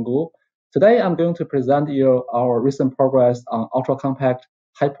 I'm Tian Gu. Today, I'm going to present you our recent progress on ultra-compact,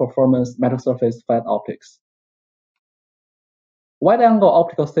 high-performance metal surface flat optics. Wide-angle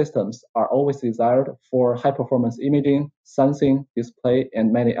optical systems are always desired for high-performance imaging, sensing, display,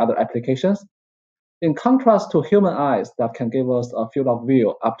 and many other applications. In contrast to human eyes that can give us a field of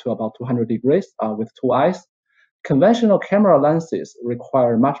view up to about 200 degrees with two eyes, conventional camera lenses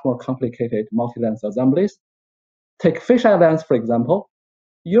require much more complicated multi-lens assemblies. Take fisheye lens, for example.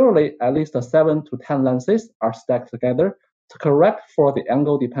 Usually, at least 7 to 10 lenses are stacked together to correct for the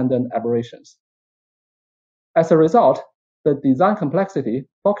angle-dependent aberrations. As a result, the design complexity,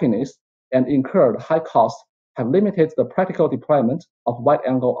 bulkiness, and incurred high costs have limited the practical deployment of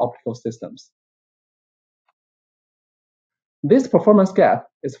wide-angle optical systems. This performance gap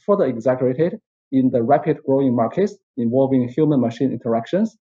is further exaggerated in the rapid growing markets involving human-machine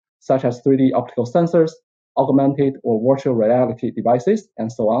interactions, such as 3D optical sensors, augmented or virtual reality devices,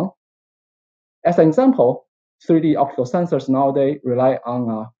 and so on. As an example, 3D optical sensors nowadays rely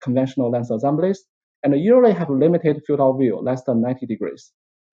on conventional lens assemblies and usually have limited field of view less than 90 degrees.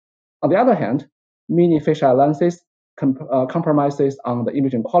 On the other hand, mini fisheye lenses compromises on the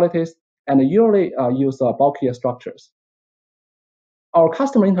imaging qualities and usually use bulkier structures. Our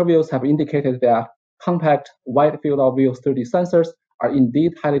customer interviews have indicated that compact, wide field of view 3D sensors are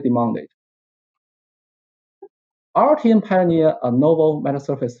indeed highly demanded. Our team pioneered a novel metal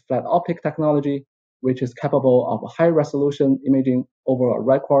surface flat optic technology, which is capable of high-resolution imaging over a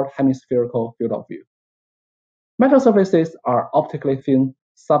record hemispherical field of view. Metal surfaces are optically thin,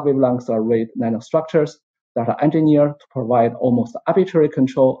 sub-wavelength arrayed nanostructures that are engineered to provide almost arbitrary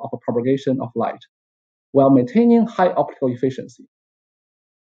control of the propagation of light, while maintaining high optical efficiency.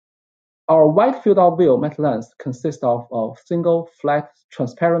 Our wide field of view metal lens consists of a single flat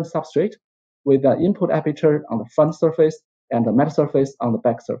transparent substrate with an input aperture on the front surface and a metal surface on the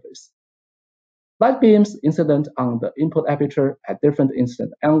back surface. Light beams incident on the input aperture at different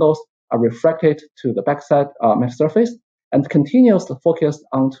incident angles are refracted to the backside metal surface and continuously focused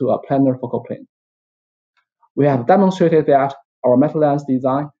onto a planar focal plane. We have demonstrated that our metal lens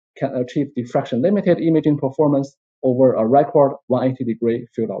design can achieve diffraction-limited imaging performance over a record 180-degree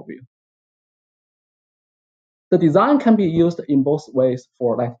field of view. The design can be used in both ways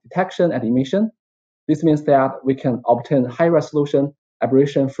for light detection and emission. This means that we can obtain high-resolution,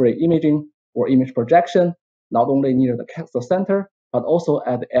 aberration-free imaging or image projection, not only near the center, but also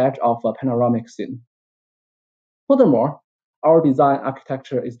at the edge of a panoramic scene. Furthermore, our design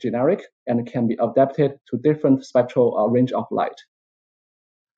architecture is generic and can be adapted to different spectral range of light.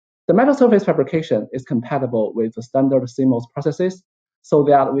 The metal surface fabrication is compatible with the standard CMOS processes, so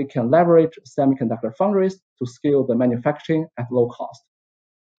that we can leverage semiconductor foundries to scale the manufacturing at low cost.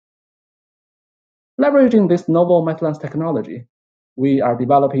 Leveraging this novel metal lens technology, we are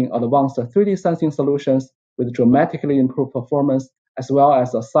developing advanced 3D sensing solutions with dramatically improved performance, as well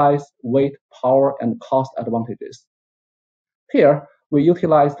as the size, weight, power, and cost advantages. Here, we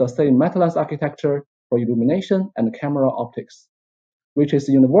utilize the same metal lens architecture for illumination and camera optics, which is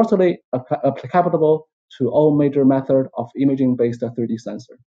universally applicable to all major methods of imaging-based 3D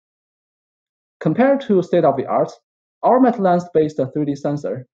sensor. Compared to state-of-the-art, our metal lens-based 3D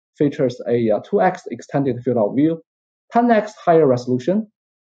sensor features a 2x extended field of view, 10x higher resolution,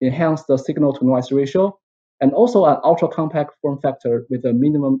 enhance the signal-to-noise ratio, and also an ultra-compact form factor with a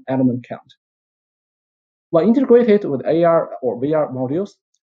minimum element count. When integrated with AR or VR modules,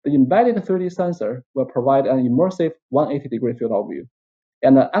 the embedded 3D sensor will provide an immersive 180-degree field of view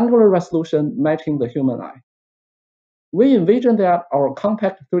and an angular resolution matching the human eye. We envision that our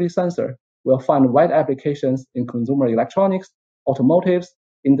compact 3D sensor will find wide applications in consumer electronics, automotives,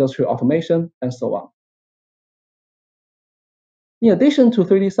 industrial automation, and so on. In addition to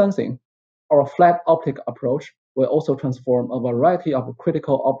 3D sensing, our flat optic approach will also transform a variety of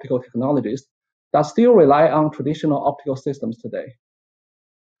critical optical technologies that still rely on traditional optical systems today.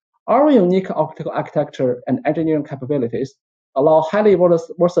 Our unique optical architecture and engineering capabilities allow highly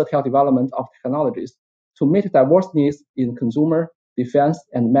versatile development of technologies to meet diverse needs in consumer, defense,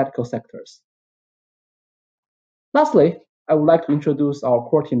 and medical sectors. Lastly, I would like to introduce our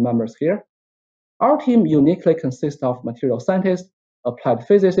core team members here. Our team uniquely consists of material scientists, applied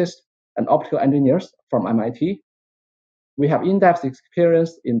physicists, and optical engineers from MIT. We have in-depth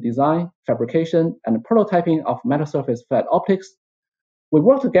experience in design, fabrication, and prototyping of metal surface flat optics. We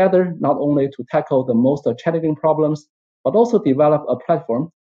work together not only to tackle the most challenging problems, but also develop a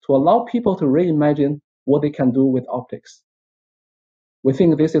platform to allow people to reimagine what they can do with optics. We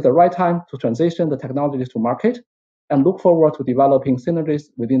think this is the right time to transition the technologies to market and look forward to developing synergies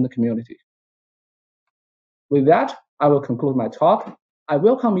within the community. With that, I will conclude my talk. I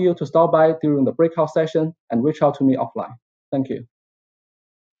welcome you to stop by during the breakout session and reach out to me offline. Thank you.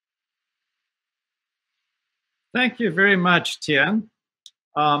 Thank you very much, Tian.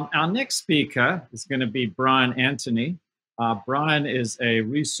 Our next speaker is going to be Brian Anthony. Brian is a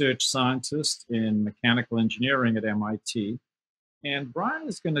research scientist in mechanical engineering at MIT. And Brian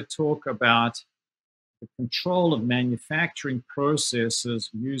is going to talk about the control of manufacturing processes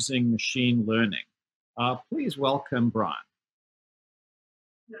using machine learning. Please welcome Brian.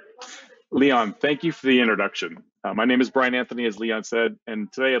 Leon, thank you for the introduction. My name is Brian Anthony, as Leon said,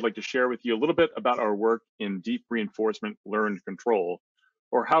 and today I'd like to share with you a little bit about our work in deep reinforcement learned control,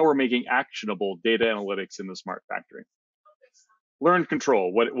 or how we're making actionable data analytics in the smart factory. Learned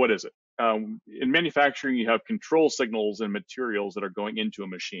control, what is it? In manufacturing, you have control signals and materials that are going into a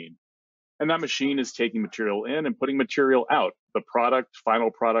machine. And that machine is taking material in and putting material out, the product,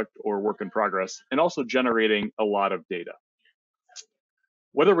 final product, or work in progress, and also generating a lot of data.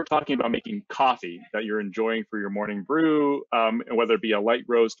 Whether we're talking about making coffee that you're enjoying for your morning brew, and whether it be a light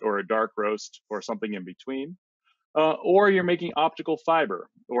roast or a dark roast or something in between, or you're making optical fiber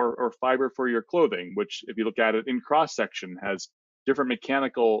or fiber for your clothing, which if you look at it in cross-section has different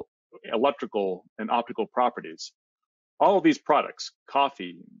mechanical, electrical, and optical properties. All of these products,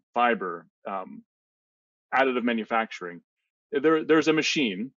 coffee, fiber, additive manufacturing, there's a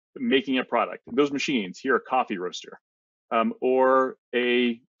machine making a product. Those machines, here a coffee roaster, or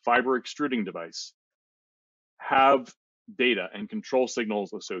a fiber extruding device, have data and control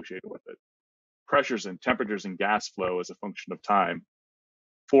signals associated with it. Pressures and temperatures and gas flow as a function of time,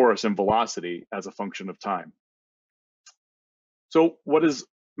 force and velocity as a function of time. So what is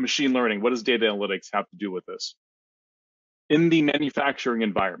machine learning? What does data analytics have to do with this? In the manufacturing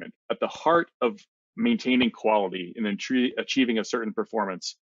environment, at the heart of maintaining quality and achieving a certain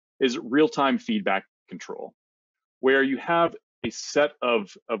performance is real-time feedback control, where you have a set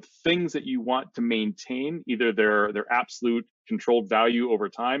of things that you want to maintain, either their absolute controlled value over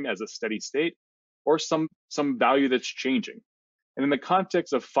time as a steady state, or some value that's changing. And in the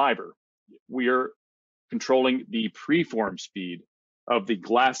context of fiber, we are controlling the preform speed of the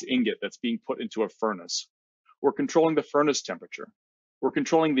glass ingot that's being put into a furnace. We're controlling the furnace temperature. We're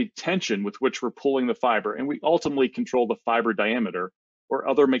controlling the tension with which we're pulling the fiber, and we ultimately control the fiber diameter or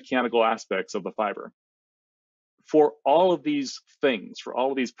other mechanical aspects of the fiber. For all of these things, for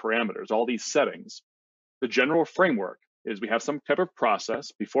all of these parameters, all these settings, the general framework is we have some type of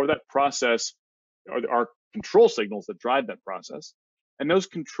process. Before that process are control signals that drive that process. And those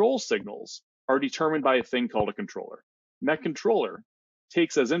control signals are determined by a thing called a controller. And that controller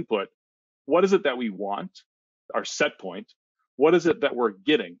takes as input, what is it that we want, our set point, what is it that we're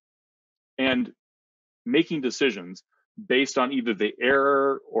getting, and making decisions based on either the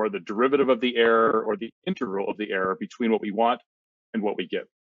error or the derivative of the error or the integral of the error between what we want and what we get.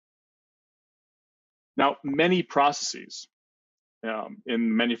 Now, many processes in the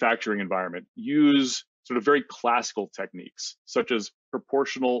manufacturing environment use sort of very classical techniques, such as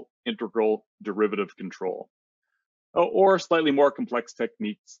proportional integral derivative control, or slightly more complex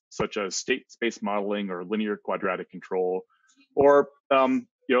techniques such as state space modeling or linear quadratic control, or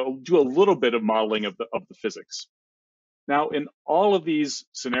do a little bit of modeling of the physics. Now, in all of these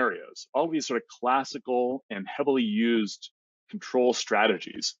scenarios, all of these sort of classical and heavily used control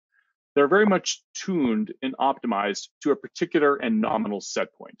strategies, they're very much tuned and optimized to a particular and nominal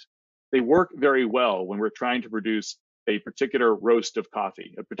set point. They work very well when we're trying to produce a particular roast of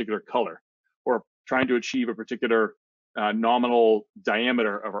coffee, a particular color, or trying to achieve a particular nominal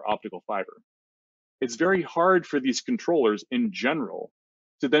diameter of our optical fiber. It's very hard for these controllers in general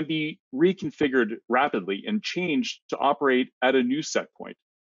to then be reconfigured rapidly and changed to operate at a new set point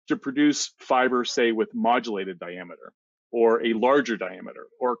to produce fiber, say, with modulated diameter, or a larger diameter,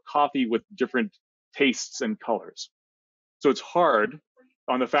 or coffee with different tastes and colors. So it's hard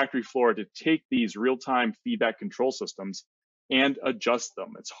on the factory floor to take these real-time feedback control systems and adjust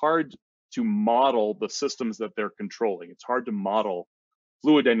them. It's hard to model the systems that they're controlling. It's hard to model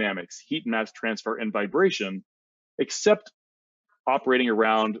fluid dynamics, heat and mass transfer, and vibration, except operating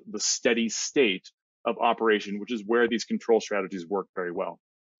around the steady state of operation, which is where these control strategies work very well.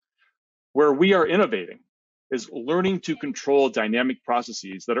 Where we are innovating is learning to control dynamic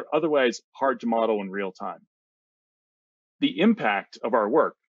processes that are otherwise hard to model in real time. The impact of our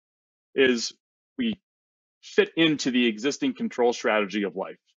work is we fit into the existing control strategy of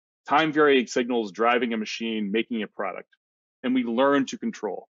life. Time varying signals driving a machine, making a product, and we learn to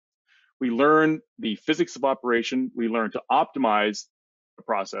control. We learn the physics of operation, we learn to optimize the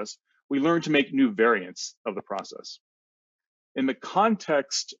process, we learn to make new variants of the process. In the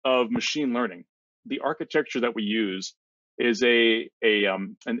context of machine learning, the architecture that we use is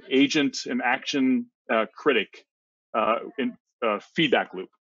an agent, an action critic feedback loop,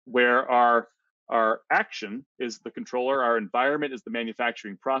 where our action is the controller, our environment is the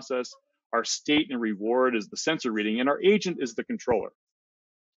manufacturing process, our state and reward is the sensor reading, and our agent is the controller.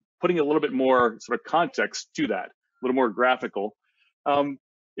 Putting a little bit more sort of context to that, a little more graphical,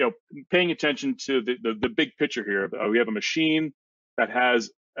 paying attention to the big picture here. We have a machine that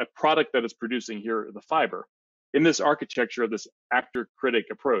has a product that is producing here the fiber. In this architecture of this actor-critic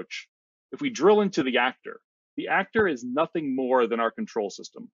approach, if we drill into the actor is nothing more than our control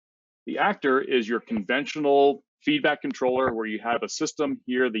system. The actor is your conventional feedback controller where you have a system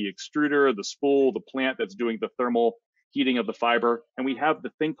here, the extruder, the spool, the plant that's doing the thermal heating of the fiber. And we have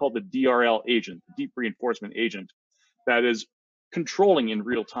the thing called the DRL agent, the deep reinforcement agent, that is controlling in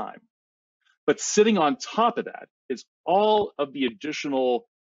real time. But sitting on top of that is all of the additional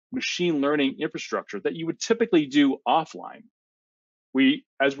machine learning infrastructure that you would typically do offline.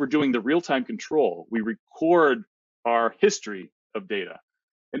 As we're doing the real-time control, we record our history of data.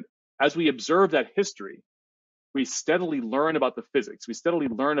 And as we observe that history, we steadily learn about the physics, we steadily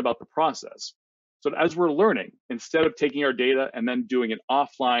learn about the process. So as we're learning, instead of taking our data and then doing an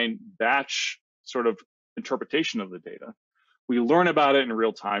offline batch sort of interpretation of the data, we learn about it in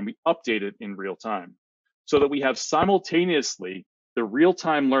real time, we update it in real time, so that we have simultaneously the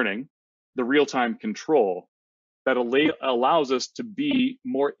real-time learning, the real-time control that allows us to be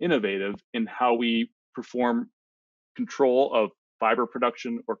more innovative in how we perform control of fiber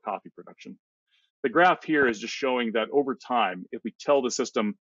production or coffee production. The graph here is just showing that over time, if we tell the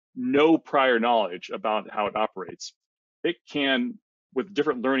system no prior knowledge about how it operates, it can, with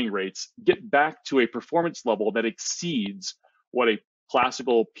different learning rates, get back to a performance level that exceeds what a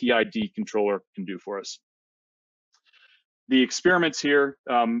classical PID controller can do for us. The experiments here,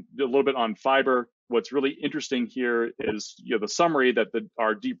 a little bit on fiber. What's really interesting here is the summary that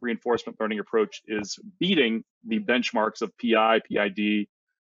our deep reinforcement learning approach is beating the benchmarks of PI, PID,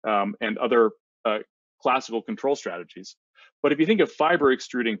 and other classical control strategies. But if you think of fiber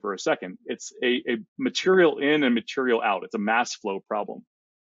extruding for a second, it's a material in and material out. It's a mass flow problem.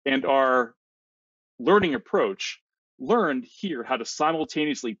 And our learning approach learned here how to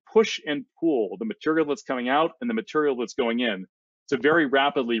simultaneously push and pull the material that's coming out and the material that's going in to very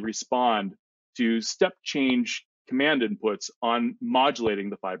rapidly respond to step change command inputs on modulating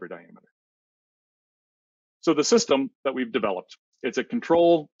the fiber diameter. So the system that we've developed, it's a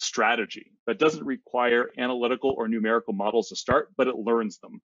control strategy that doesn't require analytical or numerical models to start, but it learns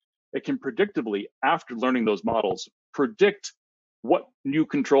them. It can predictably, after learning those models, predict what new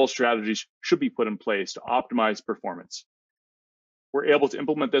control strategies should be put in place to optimize performance. We're able to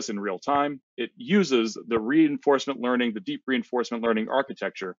implement this in real time. It uses the reinforcement learning, the deep reinforcement learning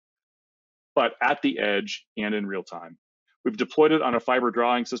architecture, but at the edge and in real time. We've deployed it on a fiber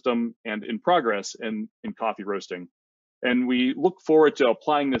drawing system and in progress in coffee roasting. And we look forward to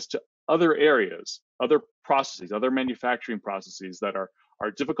applying this to other areas, other processes, other manufacturing processes that are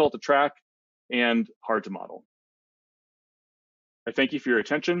difficult to track and hard to model. I thank you for your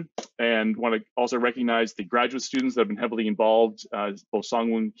attention and want to also recognize the graduate students that have been heavily involved, both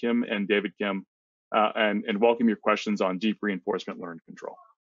Songwoon Kim and David Kim. and welcome your questions on deep reinforcement learned control.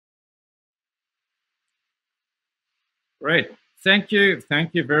 Great. Thank you.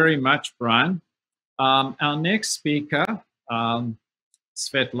 Thank you very much, Brian. Our next speaker,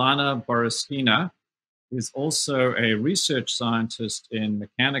 Svetlana Boroskina, is also a research scientist in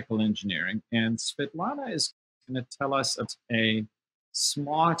mechanical engineering. And Svetlana is going to tell us about a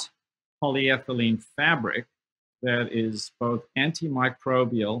smart polyethylene fabric that is both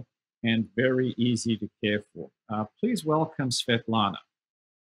antimicrobial and very easy to care for. Please welcome Svetlana.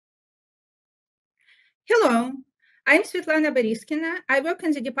 Hello, I'm Svetlana Boroskina. I work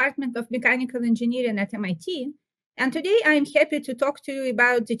in the Department of Mechanical Engineering at MIT. And today I'm happy to talk to you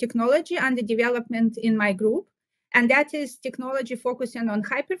about the technology under development in my group. And that is technology focusing on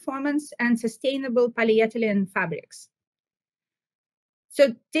high performance and sustainable polyethylene fabrics.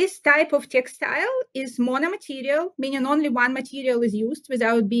 So this type of textile is monomaterial, meaning only one material is used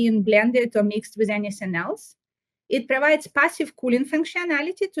without being blended or mixed with anything else. It provides passive cooling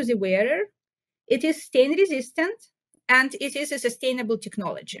functionality to the wearer. It is stain resistant, and it is a sustainable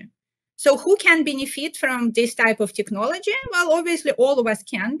technology. So who can benefit from this type of technology? Well, obviously all of us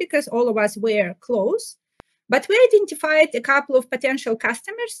can, because all of us wear clothes. But we identified a couple of potential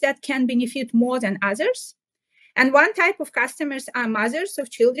customers that can benefit more than others. And one type of customers are mothers of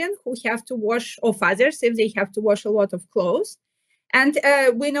children who have to wash, or fathers if they have to wash a lot of clothes. And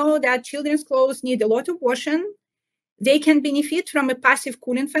we know that children's clothes need a lot of washing. They can benefit from a passive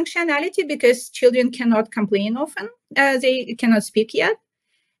cooling functionality because children cannot complain often. They cannot speak yet.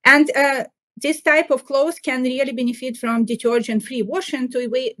 And this type of clothes can really benefit from detergent-free washing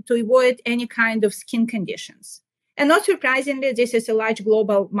to avoid any kind of skin conditions. And not surprisingly, this is a large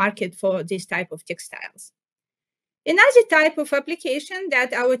global market for this type of textiles. Another type of application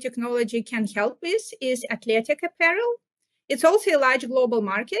that our technology can help with is athletic apparel. It's also a large global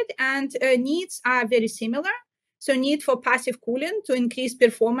market, and needs are very similar. So need for passive cooling to increase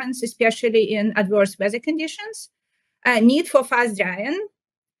performance, especially in adverse weather conditions. Need for fast drying.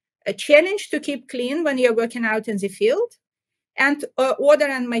 A challenge to keep clean when you're working out in the field. And odor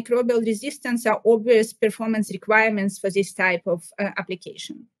and microbial resistance are obvious performance requirements for this type of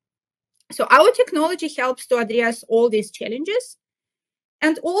application. So our technology helps to address all these challenges.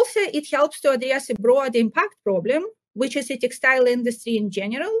 And also it helps to address a broad impact problem, which is the textile industry in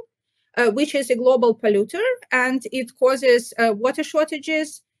general, which is a global polluter, and it causes water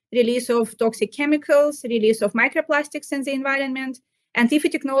shortages, release of toxic chemicals, release of microplastics in the environment. And if a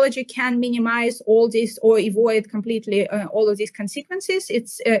technology can minimize all this or avoid completely all of these consequences,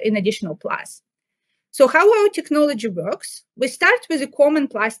 it's an additional plus. So how our technology works, we start with a common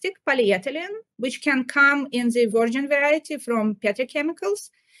plastic, polyethylene, which can come in the virgin variety from petrochemicals,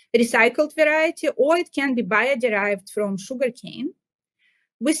 recycled variety, or it can be bio-derived from sugarcane.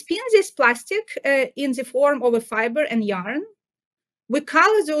 We spin this plastic in the form of a fiber and yarn. We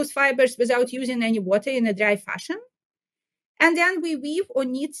color those fibers without using any water in a dry fashion. And then we weave or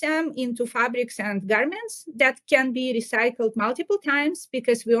knit them into fabrics and garments that can be recycled multiple times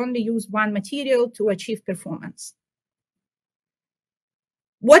because we only use one material to achieve performance.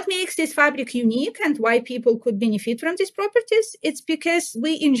 What makes this fabric unique and why people could benefit from these properties? It's because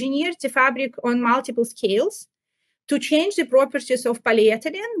we engineered the fabric on multiple scales to change the properties of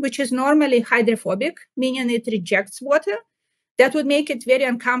polyethylene, which is normally hydrophobic, meaning it rejects water. That would make it very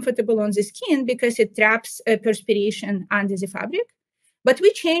uncomfortable on the skin because it traps perspiration under the fabric. But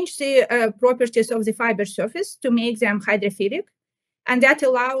we changed the properties of the fiber surface to make them hydrophilic, and that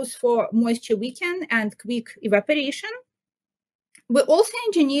allows for moisture wicking and quick evaporation. We also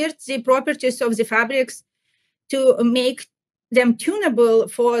engineered the properties of the fabrics to make them tunable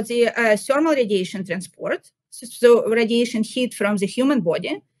for the thermal radiation transport, so radiation heat from the human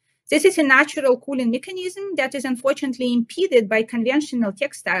body. This is a natural cooling mechanism that is unfortunately impeded by conventional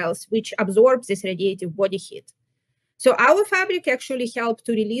textiles, which absorb this radiative body heat. So our fabric actually helps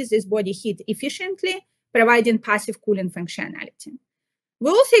to release this body heat efficiently, providing passive cooling functionality. We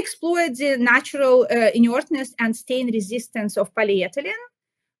also explored the natural inertness and stain resistance of polyethylene,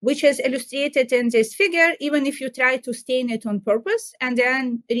 which is illustrated in this figure. Even if you try to stain it on purpose and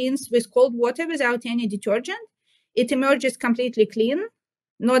then rinse with cold water without any detergent, it emerges completely clean.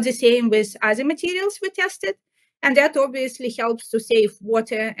 Not the same with other materials we tested. And that obviously helps to save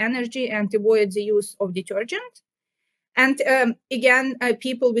water, energy, and avoid the use of detergent. And again,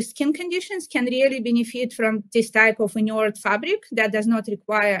 people with skin conditions can really benefit from this type of inert fabric that does not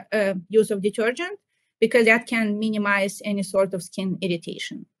require use of detergent, because that can minimize any sort of skin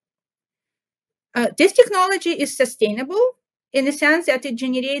irritation. This technology is sustainable in the sense that it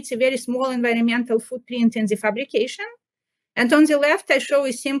generates a very small environmental footprint in the fabrication. And on the left, I show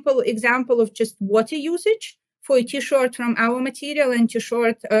a simple example of just water usage for a t-shirt from our material and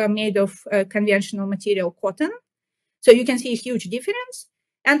t-shirt made of conventional material, cotton. So you can see a huge difference.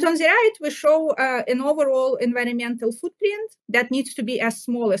 And on the right, we show an overall environmental footprint that needs to be as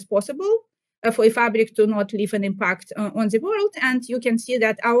small as possible for a fabric to not leave an impact on the world. And you can see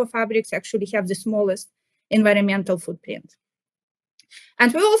that our fabrics actually have the smallest environmental footprint.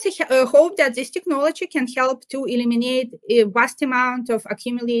 And we also hope that this technology can help to eliminate a vast amount of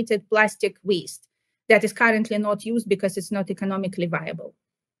accumulated plastic waste that is currently not used because it's not economically viable.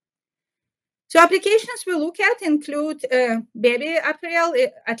 So applications we look at include baby apparel,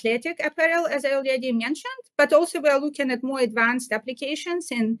 athletic apparel, as I already mentioned, but also we are looking at more advanced applications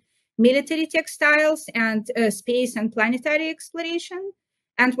in military textiles and space and planetary exploration.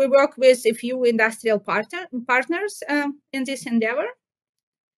 And we work with a few industrial partners in this endeavor.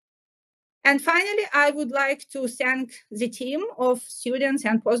 And finally, I would like to thank the team of students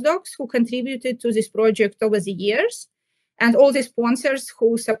and postdocs who contributed to this project over the years, and all the sponsors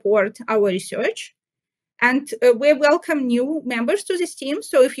who support our research. And we welcome new members to this team.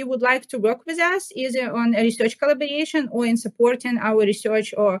 So if you would like to work with us, either on a research collaboration or in supporting our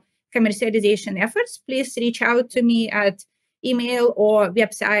research or commercialization efforts, please reach out to me at email or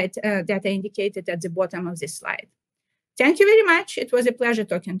website that I indicated at the bottom of this slide. Thank you very much. It was a pleasure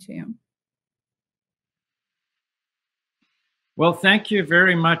talking to you. Well, thank you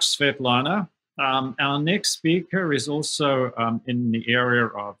very much, Svetlana. Our next speaker is also in the area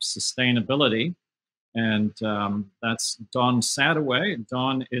of sustainability, and that's Don Sadoway.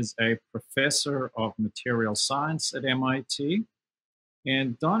 Don is a professor of material science at MIT,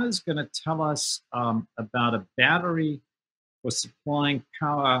 and Don is going to tell us about a battery for supplying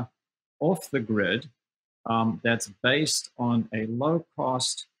power off the grid that's based on a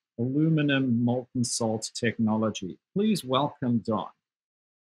low-cost aluminum molten salt technology. Please welcome Don.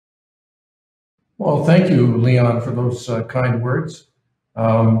 Well, thank you, Leon, for those kind words.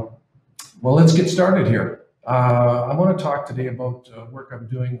 Well, let's get started here. I want to talk today about work I'm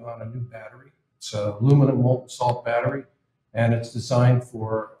doing on a new battery. It's an aluminum molten salt battery, and it's designed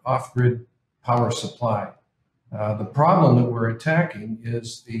for off-grid power supply. The problem that we're attacking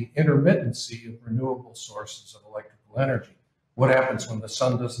is the intermittency of renewable sources of electrical energy. What happens when the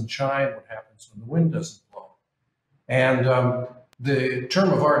sun doesn't shine? What happens when the wind doesn't blow? And the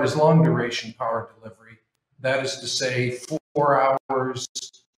term of art is long duration power delivery. That is to say 4 hours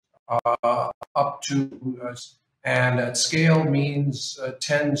up to, and at scale means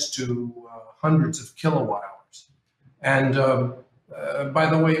tens to hundreds of kilowatt hours. And by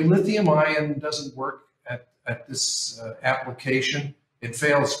the way, lithium ion doesn't work at this application. It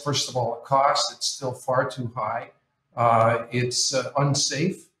fails, first of all, at cost. It's still far too high. It's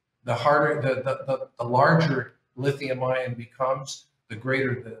unsafe. The harder, the larger lithium ion becomes, the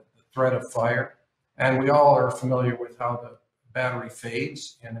greater the threat of fire. And we all are familiar with how the battery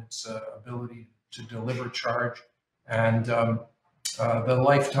fades in its ability to deliver charge. And the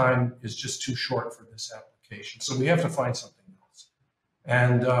lifetime is just too short for this application. So we have to find something else.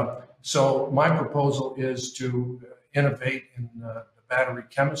 And so my proposal is to innovate in the battery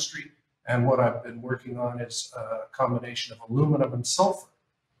chemistry. And what I've been working on is a combination of aluminum and sulfur.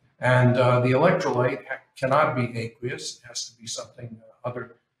 And the electrolyte cannot be aqueous. It has to be something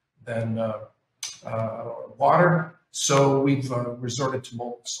other than water. So we've resorted to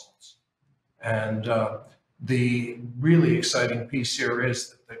molten salts. And the really exciting piece here is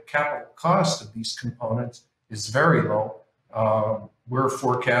that the capital cost of these components is very low. We're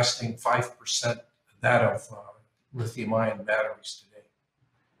forecasting 5% that of lithium-ion batteries today.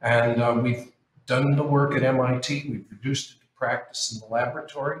 And we've done the work at MIT. We've reduced it to practice in the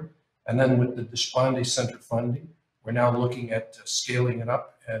laboratory. And then with the Deshpande Center funding, we're now looking at scaling it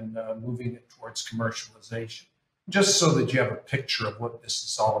up and moving it towards commercialization. Just so that you have a picture of what this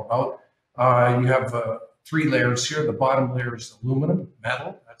is all about. You have 3 layers here. The bottom layer is aluminum,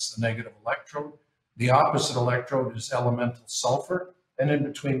 metal. That's the negative electrode. The opposite electrode is elemental sulfur. And in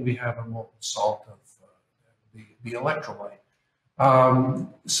between, we have a molten salt of the electrolyte.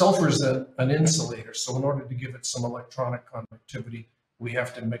 Sulfur is an insulator. So in order to give it some electronic conductivity, we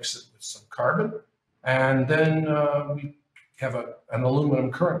have to mix it with some carbon. And then we have an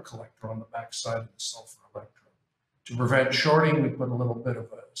aluminum current collector on the back side of the sulfur electrode. To prevent shorting, we put a little bit of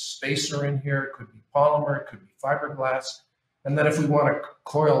a spacer in here. It could be polymer, it could be fiberglass. And then if we want to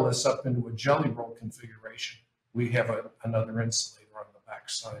coil this up into a jelly roll configuration, we have another insulator on the back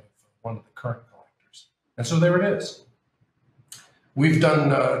side of one of the current collectors. And so there it is. We've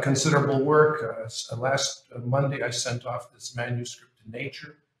done considerable work. Last Monday, I sent off this manuscript to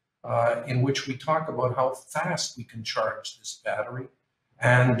Nature. in which we talk about how fast we can charge this battery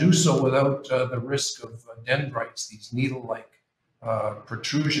and do so without the risk of dendrites, these needle-like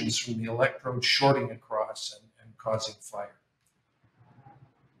protrusions from the electrode shorting across and causing fire.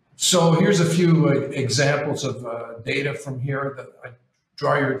 So here's a few examples of data from here that I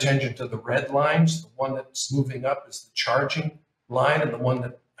draw your attention to the red lines. The one that's moving up is the charging line, and the one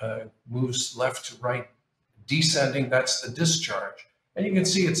that moves left to right descending, that's the discharge. And you can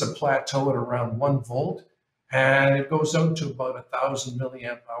see it's a plateau at around 1 volt, and it goes out to about 1,000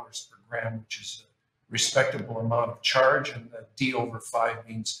 milliamp hours per gram, which is a respectable amount of charge, and the D over 5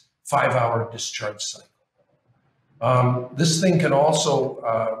 means 5-hour discharge cycle. This thing can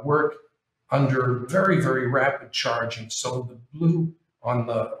also work under very, very rapid charging. So the blue on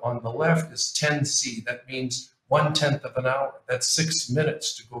the left is 10C. That means 1/10 of an hour. That's 6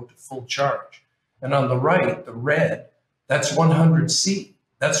 minutes to go to full charge. And on the right, the red, that's 100C.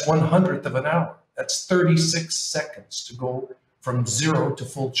 That's 1/100th of an hour. That's 36 seconds to go from 0 to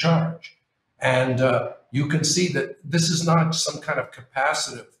full charge. And you can see that this is not some kind of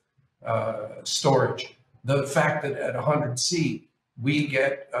capacitive storage. The fact that at 100C, we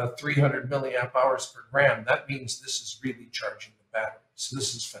get 300 milliamp hours per gram, that means this is really charging the battery. So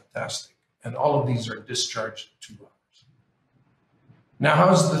this is fantastic. And all of these are discharged in 2 hours. Now, how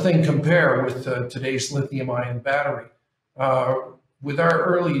does the thing compare with today's lithium-ion battery? With our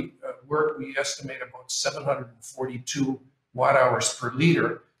early work, we estimate about 742 watt-hours per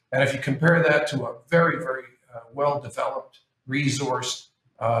liter. And if you compare that to a very, very well-developed resource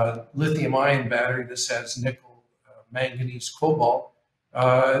lithium-ion battery, this has nickel, manganese, cobalt,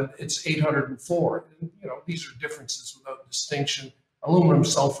 it's 804. And, you know, these are differences without distinction. Aluminum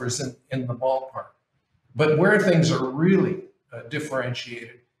sulfur is in the ballpark. But where things are really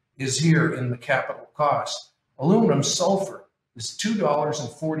differentiated is here in the capital cost. Aluminum sulfur is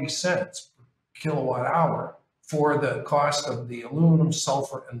 $2.40 per kilowatt hour for the cost of the aluminum,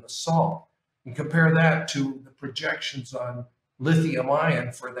 sulfur, and the salt. And compare that to the projections on lithium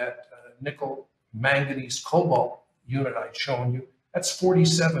ion for that nickel, manganese, cobalt unit I'd shown you. That's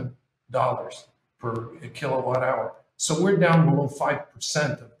 $47 per kilowatt hour. So we're down below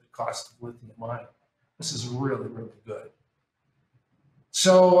 5% of the cost of lithium ion. This is really, really good.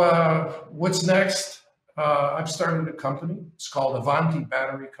 So what's next? I've started a company. It's called Avanti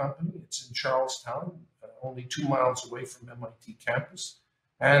Battery Company. It's in Charlestown, only 2 miles away from MIT campus.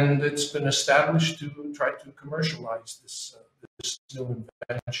 And it's been established to try to commercialize this new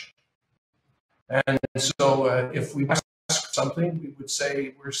invention. And so if we ask something, we would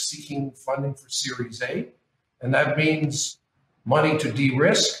say we're seeking funding for Series A. And that means money to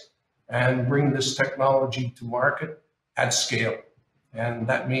de-risk and bring this technology to market at scale. And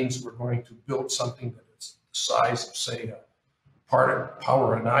that means we're going to build something that is the size of, say,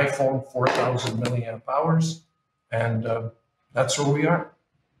 power an iPhone, 4,000 milliamp hours. And that's where we are.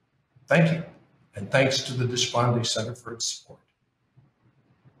 Thank you. And thanks to the Deshpande Center for its support.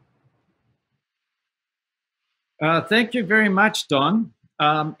 Thank you very much, Don.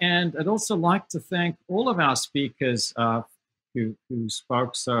 And I'd also like to thank all of our speakers who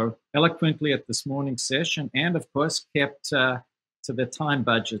spoke so eloquently at this morning's session, and of course kept to the time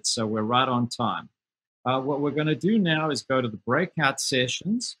budget, so we're right on time. What we're going to do now is go to the breakout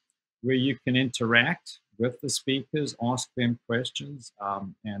sessions where you can interact with the speakers, ask them questions,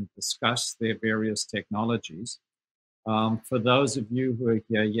 and discuss their various technologies. For those of you who were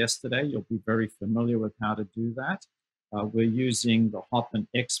here yesterday, you'll be very familiar with how to do that. We're using the Hopin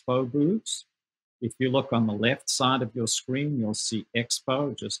Expo booths. If you look on the left side of your screen, you'll see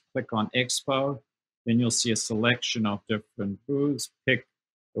Expo. Just click on Expo. Then you'll see a selection of different booths. Pick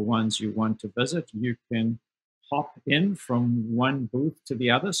the ones you want to visit. You can hop in from one booth to the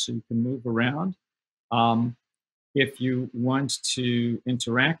other, so you can move around. If you want to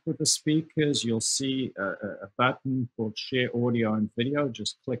interact with the speakers, you'll see a button called Share Audio and Video.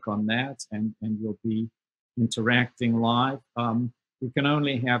 Just click on that and you'll be interacting live. We can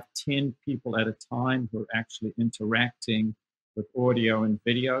only have 10 people at a time who are actually interacting with audio and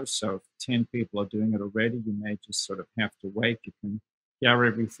video. So if 10 people are doing it already, you may just sort of have to wait. You can hear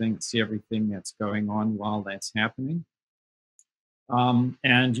everything, see everything that's going on while that's happening.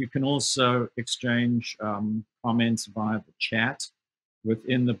 And you can also exchange comments via the chat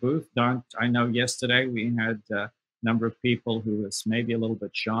within the booth. I know yesterday we had a number of people who was maybe a little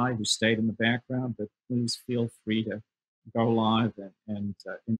bit shy, who stayed in the background, but please feel free to go live and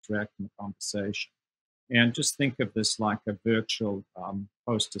interact in the conversation. And just think of this like a virtual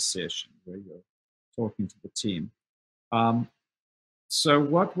poster session where you're talking to the team. So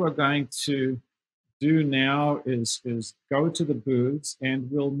what we're going to do now is go to the booths, and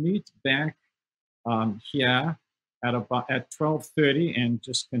we'll meet back here at 12:30 and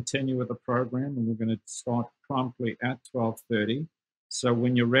just continue with the program. And we're going to start promptly at 12:30. So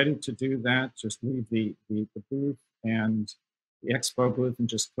when you're ready to do that, just leave the booth and the expo booth and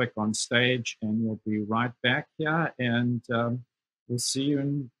just click on stage, and you'll be right back here. And we'll see you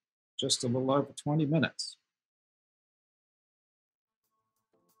in just a little over 20 minutes.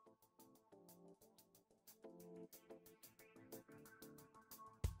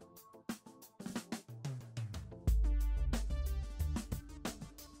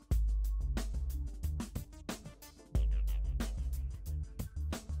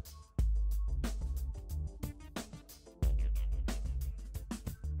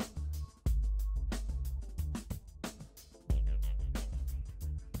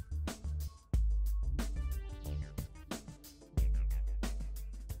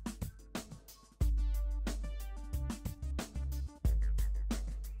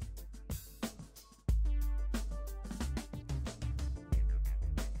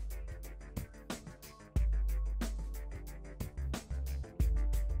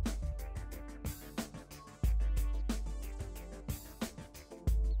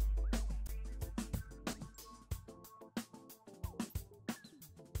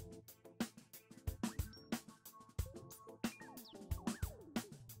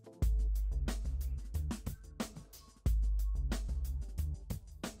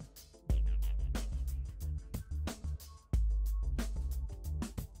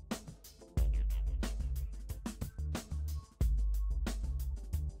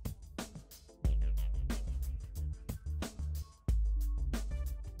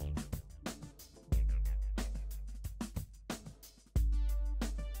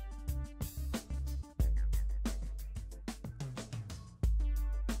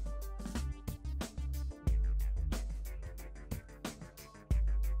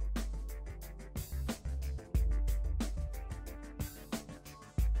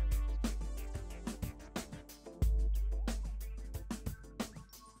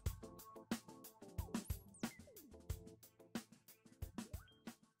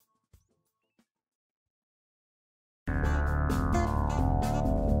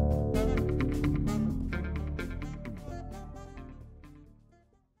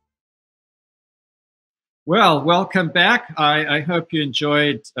 Well, welcome back. I hope you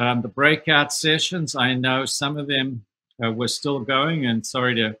enjoyed the breakout sessions. I know some of them were still going, and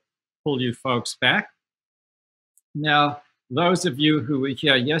sorry to pull you folks back. Now, those of you who were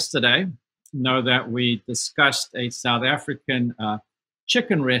here yesterday know that we discussed a South African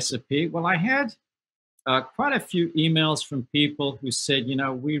chicken recipe. Well, I had quite a few emails from people who said, you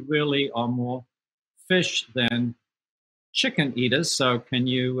know, we really are more fish than chicken eaters, so can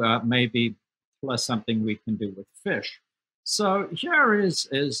you maybe tell us something we can do with fish? So here is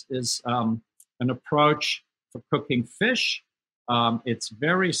an approach for cooking fish. It's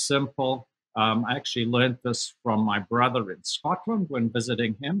very simple. I actually learned this from my brother in Scotland when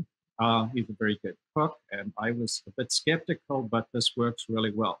visiting him. He's a very good cook, and I was a bit skeptical, but this works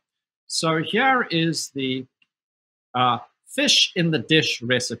really well. So here is the fish in the dish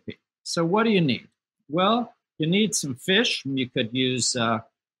recipe. So what do you need? Well, you need some fish. You could use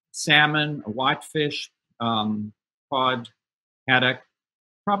salmon, a whitefish, cod, haddock,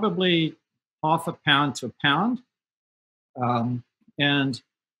 probably half a pound to a pound. And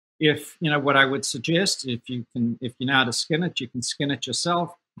if, you know, what I would suggest, if you know how to skin it, you can skin it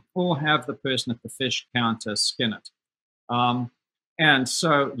yourself or have the person at the fish counter skin it. And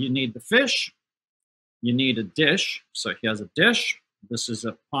so you need the fish, you need a dish. So here's a dish. This is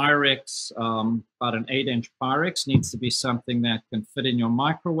a Pyrex, about an 8-inch Pyrex. Needs to be something that can fit in your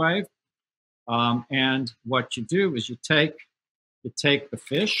microwave. And what you do is you take the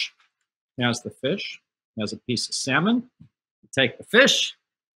fish. Here's the fish. Here's a piece of salmon. You take the fish.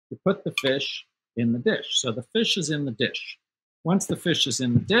 You put the fish in the dish. So the fish is in the dish. Once the fish is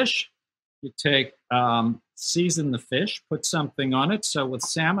in the dish, you take, season the fish, put something on it. So with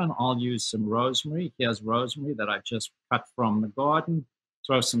salmon, I'll use some rosemary. Here's rosemary that I just cut from the garden.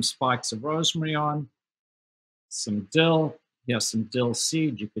 Throw some spikes of rosemary on, some dill. Here's some dill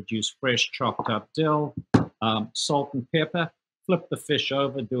seed. You could use fresh chopped up dill, salt and pepper. Flip the fish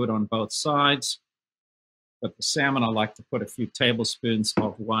over, do it on both sides. But the salmon, I like to put a few tablespoons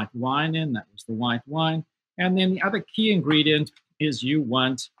of white wine in. That was the white wine. And then the other key ingredient is you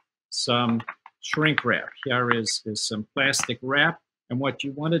want some shrink wrap. Here is some plastic wrap. And what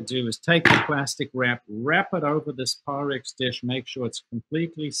you want to do is take the plastic wrap, wrap it over this Pyrex dish, make sure it's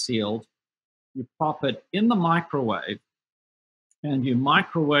completely sealed. You pop it in the microwave, and you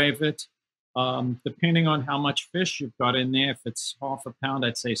microwave it Depending on how much fish you've got in there, if it's half a pound,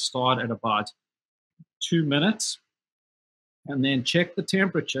 I'd say start at about 2 minutes. And then check the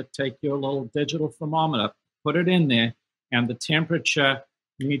temperature. Take your little digital thermometer, put it in there, and the temperature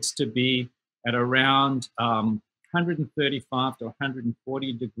needs to be at around 135 to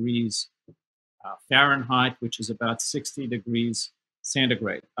 140 degrees Fahrenheit, which is about 60 degrees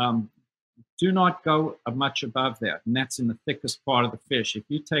centigrade. Do not go much above that, and that's in the thickest part of the fish. If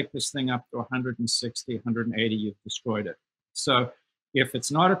you take this thing up to 160, 180, you've destroyed it. So if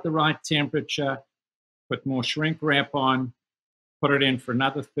it's not at the right temperature, put more shrink wrap on, put it in for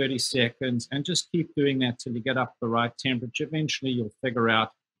another 30 seconds, and just keep doing that till you get up the right temperature. Eventually, you'll figure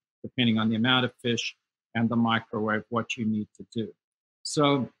out, depending on the amount of fish and the microwave, what you need to do.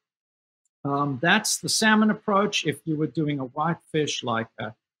 So that's the salmon approach. If you were doing a white fish like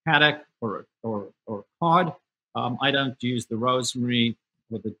a haddock or cod, I don't use the rosemary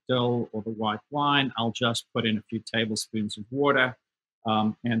or the dill or the white wine. I'll just put in a few tablespoons of water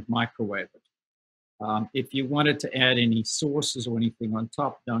and microwave it. If you wanted to add any sauces or anything on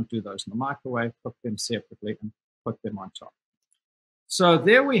top, don't do those in the microwave. Cook them separately and put them on top. So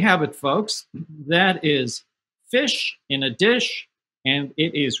there we have it, folks. That is fish in a dish, and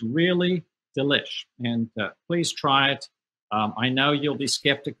it is really delish. And please try it. I know you'll be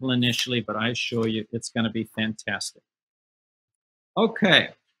skeptical initially, but I assure you it's going to be fantastic. Okay,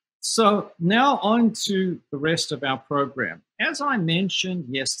 so now on to the rest of our program. As I mentioned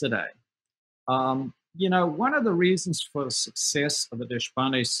yesterday, you know, one of the reasons for the success of the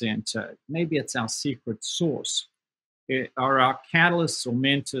Deshpande Center, maybe it's our secret sauce, are our catalysts or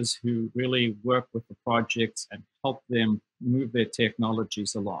mentors who really work with the projects and help them move their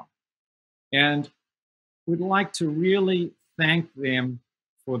technologies along. And we'd like to really thank them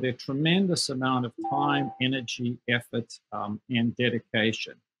for their tremendous amount of time, energy, effort, and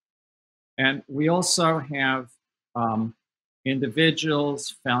dedication. And we also have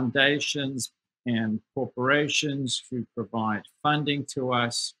individuals, foundations, and corporations who provide funding to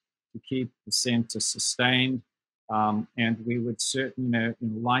us to keep the center sustained. And we would certainly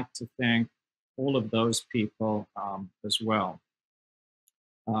like to thank all of those people as well.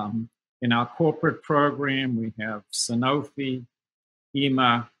 In our corporate program, we have Sanofi,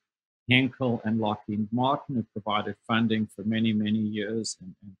 EMA, Henkel, and Lockheed Martin, who provided funding for many, many years,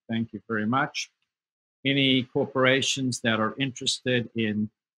 and thank you very much. Any corporations that are interested in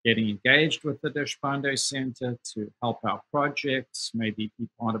getting engaged with the Deshpande Center to help our projects, maybe be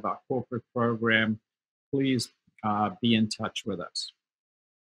part of our corporate program, please be in touch with us.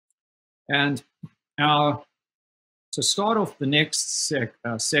 And to start off the next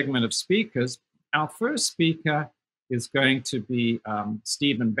segment of speakers, our first speaker is going to be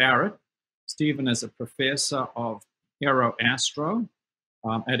Stephen Barrett. Stephen is a professor of aeroastro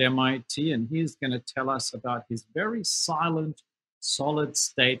at MIT, and he's going to tell us about his very silent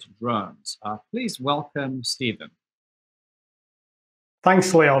solid-state drones. Please welcome Stephen.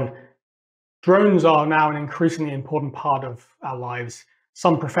 Thanks, Leon. Drones are now an increasingly important part of our lives.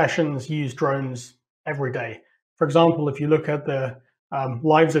 Some professions use drones every day. For example, if you look at the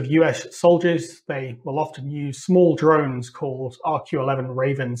lives of US soldiers, they will often use small drones called RQ-11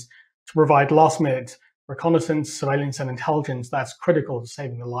 Ravens to provide last-minute reconnaissance, surveillance, and intelligence that's critical to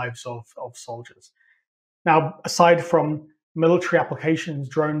saving the lives of soldiers. Now, aside from military applications,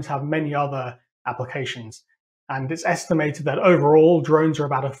 drones have many other applications. And it's estimated that overall, drones are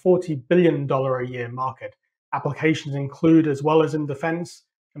about a $40 billion a year market. Applications include, as well as in defense,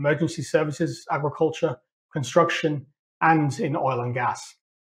 emergency services, agriculture, construction, and in oil and gas.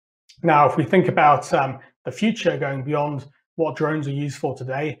 Now, if we think about the future going beyond what drones are used for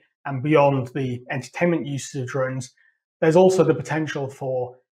today and beyond the entertainment uses of drones, there's also the potential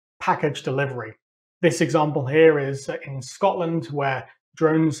for package delivery. This example here is in Scotland, where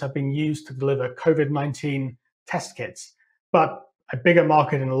drones have been used to deliver COVID-19 test kits. But a bigger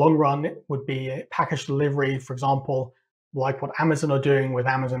market in the long run would be package delivery, for example, like what Amazon are doing with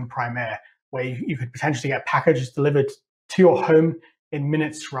Amazon Prime Air, where you could potentially get packages delivered to your home in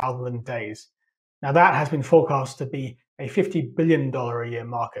minutes rather than days. Now that has been forecast to be a $50 billion a year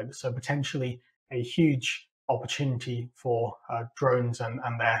market, so potentially a huge opportunity for drones and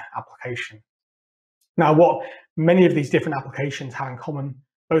their application. Now, what many of these different applications have in common,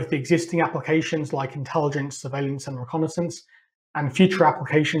 both the existing applications like intelligence, surveillance, and reconnaissance, and future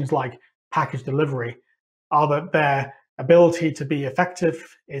applications like package delivery, are that their ability to be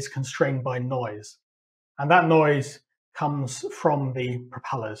effective is constrained by noise. And that noise comes from the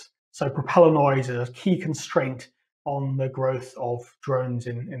propellers. So propeller noise is a key constraint on the growth of drones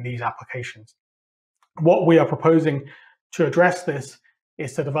in these applications. What we are proposing to address this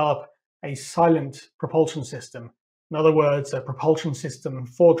is to develop a silent propulsion system. In other words, a propulsion system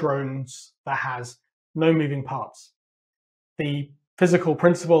for drones that has no moving parts. The physical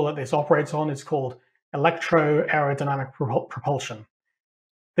principle that this operates on is called electroaerodynamic propulsion.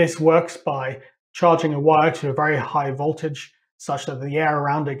 This works by charging a wire to a very high voltage such that the air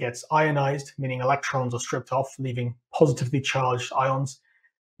around it gets ionized, meaning electrons are stripped off, leaving positively charged ions.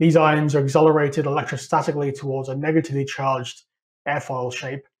 These ions are accelerated electrostatically towards a negatively charged airfoil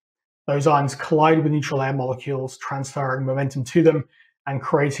shape. Those ions collide with neutral air molecules, transferring momentum to them and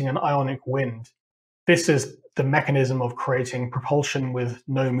creating an ionic wind. This is the mechanism of creating propulsion with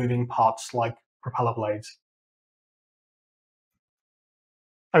no moving parts like propeller blades.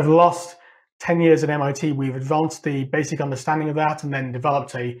 Over the last 10 years at MIT, we've advanced the basic understanding of that and then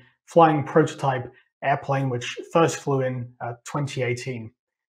developed a flying prototype airplane, which first flew in 2018.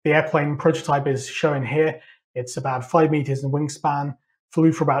 The airplane prototype is shown here. It's about 5 meters in wingspan,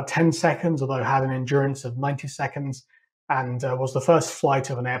 flew for about 10 seconds, although had an endurance of 90 seconds, and was the first flight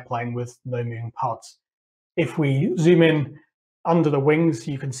of an airplane with no moving parts. If we zoom in under the wings,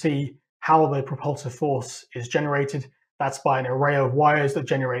 you can see how the propulsive force is generated. That's by an array of wires that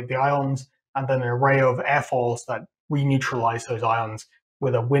generate the ions, and then an array of airfoils that re-neutralize those ions,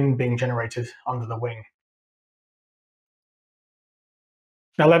 with a wind being generated under the wing.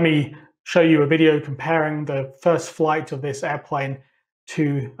 Now let me show you a video comparing the first flight of this airplane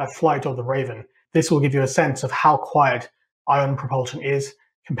to a flight of the Raven. This will give you a sense of how quiet ion propulsion is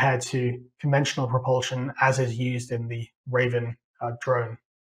compared to conventional propulsion as is used in the Raven drone.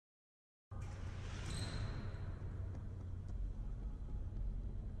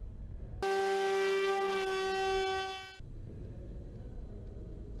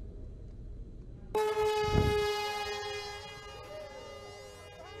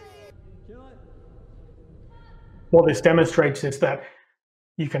 What this demonstrates is that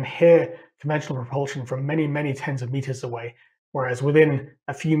you can hear conventional propulsion from many, many tens of meters away, whereas within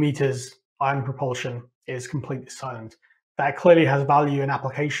a few meters, ion propulsion is completely silent. That clearly has value in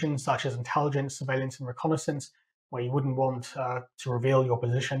applications such as intelligence, surveillance, and reconnaissance, where you wouldn't want to reveal your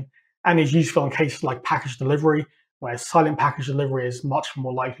position, and is useful in cases like package delivery, where silent package delivery is much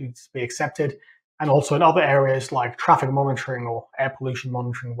more likely to be accepted, and also in other areas like traffic monitoring or air pollution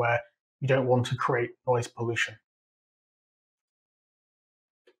monitoring, where you don't want to create noise pollution.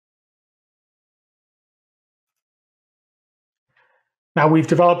 Now we've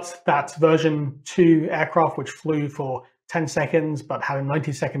developed that version 2 aircraft, which flew for 10 seconds, but had a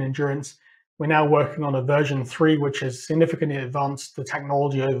 90-second endurance. We're now working on a version 3, which has significantly advanced the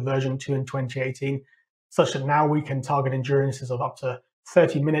technology over version 2 in 2018, such that now we can target endurances of up to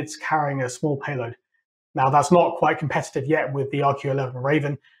 30 minutes carrying a small payload. Now that's not quite competitive yet with the RQ-11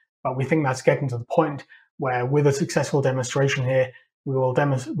 Raven, but we think that's getting to the point where with a successful demonstration here, we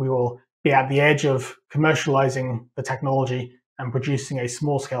will be at the edge of commercializing the technology and producing a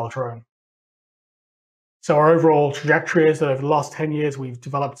small-scale drone. So our overall trajectory is that over the last 10 years, we've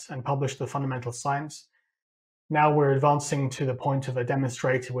developed and published the fundamental science. Now we're advancing to the point of a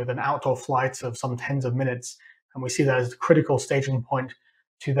demonstrator with an outdoor flight of some tens of minutes, and we see that as the critical staging point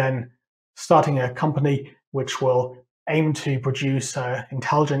to then starting a company which will aim to produce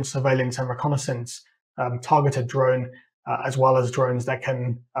intelligence, surveillance, and reconnaissance targeted drone, as well as drones that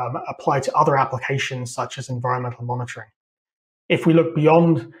can apply to other applications such as environmental monitoring. If we look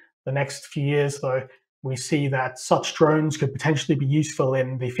beyond the next few years, though, we see that such drones could potentially be useful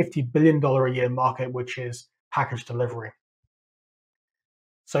in the $50 billion a year market, which is package delivery.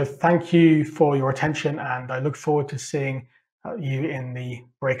 So thank you for your attention, and I look forward to seeing you in the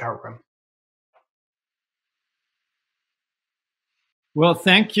breakout room. Well,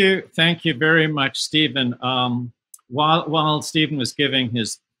 thank you very much, Stephen. While Stephen was giving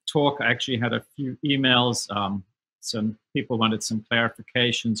his talk, I actually had a few emails. Some people wanted some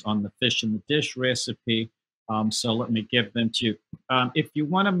clarifications on the fish in the dish recipe, so let me give them to you. If you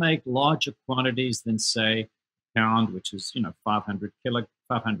want to make larger quantities than, say, pound, which is 500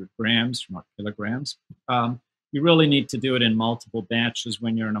 grams, not kilograms, you really need to do it in multiple batches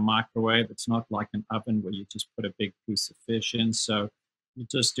when you're in a microwave. It's not like an oven where you just put a big piece of fish in. So you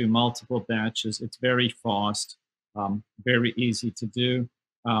just do multiple batches. It's very fast, very easy to do.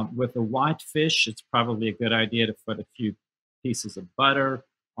 With a white fish, it's probably a good idea to put a few pieces of butter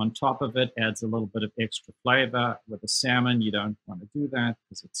on top of it, adds a little bit of extra flavor. With a salmon, you don't want to do that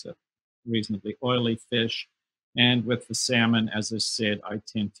because it's a reasonably oily fish. And with the salmon, as I said, I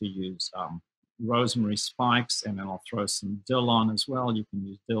tend to use rosemary spikes, and then I'll throw some dill on as well. You can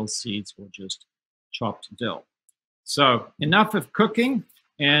use dill seeds or just chopped dill. So enough of cooking,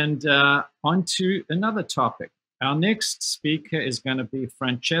 and on to another topic. Our next speaker is going to be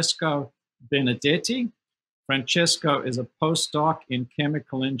Francesco Benedetti. Francesco is a postdoc in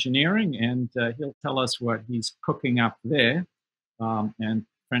chemical engineering, and he'll tell us what he's cooking up there. And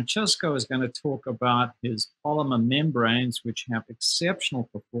Francesco is going to talk about his polymer membranes, which have exceptional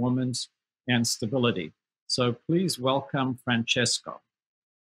performance and stability. So please welcome Francesco.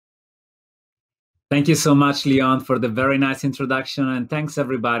 Thank you so much, Leon, for the very nice introduction, and thanks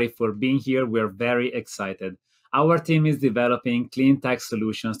everybody for being here. We're very excited. Our team is developing clean tech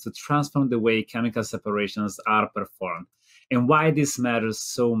solutions to transform the way chemical separations are performed. And why this matters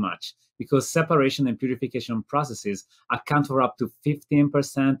so much? Because separation and purification processes account for up to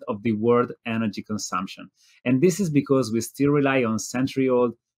 15% of the world energy consumption. And this is because we still rely on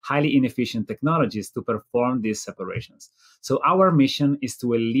century-old, highly inefficient technologies to perform these separations. So our mission is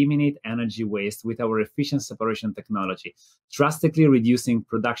to eliminate energy waste with our efficient separation technology, drastically reducing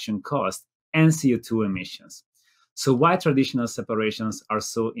production costs and CO2 emissions. So why traditional separations are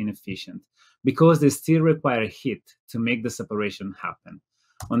so inefficient? Because they still require heat to make the separation happen.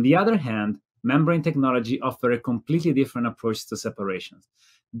 On the other hand, membrane technology offers a completely different approach to separations.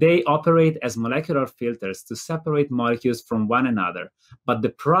 They operate as molecular filters to separate molecules from one another. But the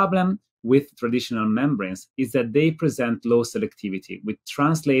problem with traditional membranes is that they present low selectivity, which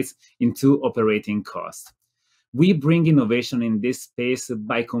translates into operating costs. We bring innovation in this space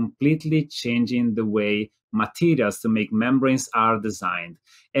by completely changing the way materials to make membranes are designed.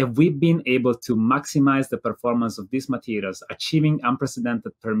 And we've been able to maximize the performance of these materials, achieving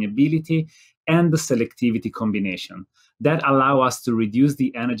unprecedented permeability and the selectivity combination that allow us to reduce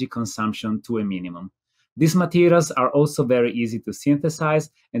the energy consumption to a minimum. These materials are also very easy to synthesize,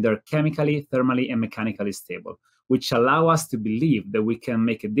 and they're chemically, thermally, and mechanically stable, which allow us to believe that we can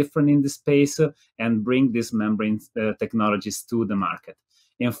make a difference in this space and bring these membrane technologies to the market.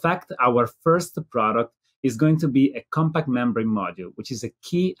 In fact, our first product is going to be a compact membrane module, which is a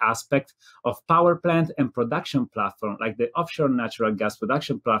key aspect of power plant and production platform, like the offshore natural gas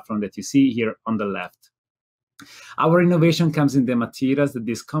production platform that you see here on the left. Our innovation comes in the materials that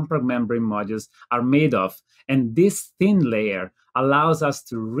these compact membrane modules are made of, and this thin layer allows us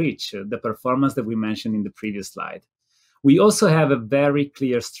to reach the performance that we mentioned in the previous slide. We also have a very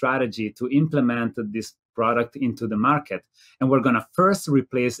clear strategy to implement this product into the market, and we're going to first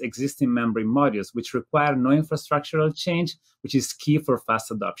replace existing membrane modules, which require no infrastructural change, which is key for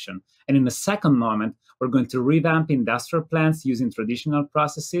fast adoption. And in a second moment, we're going to revamp industrial plants using traditional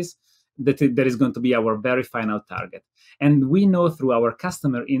processes. That is going to be our very final target. And we know through our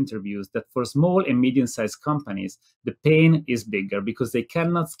customer interviews that for small and medium-sized companies, the pain is bigger because they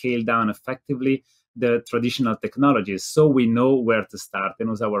cannot scale down effectively the traditional technologies. So we know where to start, and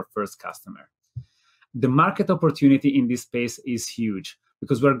was our first customer. The market opportunity in this space is huge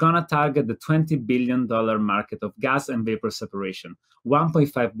because we're going to target the $20 billion market of gas and vapor separation,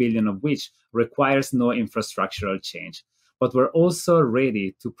 1.5 billion of which requires no infrastructural change. But we're also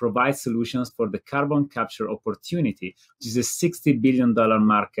ready to provide solutions for the carbon capture opportunity, which is a $60 billion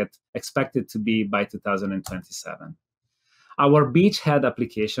market expected to be by 2027. Our beachhead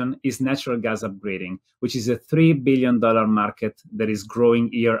application is natural gas upgrading, which is a $3 billion market that is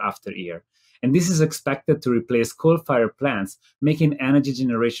growing year after year. And this is expected to replace coal-fired plants, making energy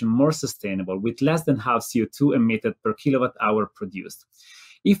generation more sustainable with less than half CO2 emitted per kilowatt hour produced.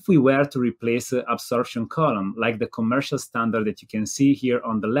 If we were to replace the absorption column, like the commercial standard that you can see here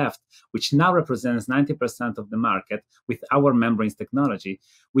on the left, which now represents 90% of the market with our membranes technology,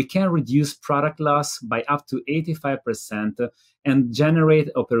 we can reduce product loss by up to 85% and generate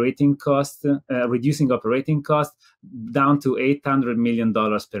operating costs, reducing operating costs down to $800 million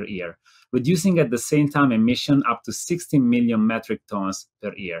per year, reducing at the same time emission up to 16 million metric tons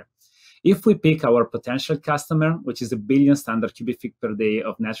per year. If we pick our potential customer, which is 1 billion standard cubic feet per day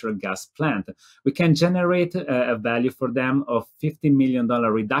of natural gas plant, we can generate a value for them of $50 million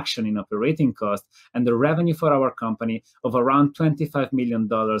reduction in operating costs and the revenue for our company of around $25 million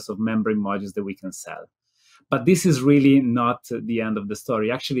of membrane modules that we can sell. But this is really not the end of the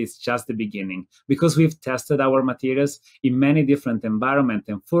story. Actually, it's just the beginning because we've tested our materials in many different environments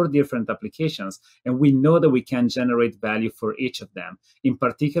and for different applications, and we know that we can generate value for each of them. In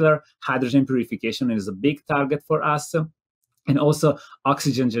particular, hydrogen purification is a big target for us, and also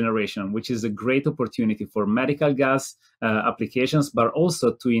oxygen generation, which is a great opportunity for medical gas applications, but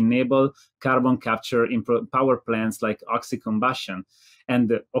also to enable carbon capture in power plants like oxy-combustion.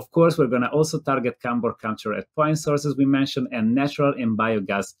 And of course, we're going to also target carbon capture at point sources we mentioned, and natural and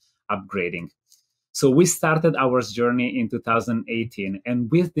biogas upgrading. So we started our journey in 2018,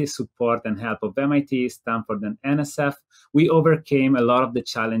 and with the support and help of MIT, Stanford, and NSF, we overcame a lot of the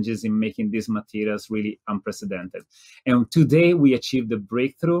challenges in making these materials really unprecedented. And today we achieved a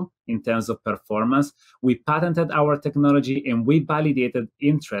breakthrough in terms of performance. We patented our technology, and we validated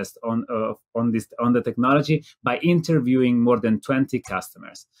interest on the technology by interviewing more than 20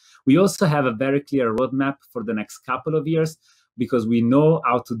 customers. We also have a very clear roadmap for the next couple of years. Because we know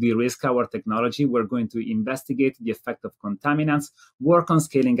how to de-risk our technology, we're going to investigate the effect of contaminants, work on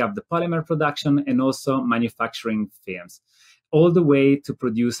scaling up the polymer production, and also manufacturing films, all the way to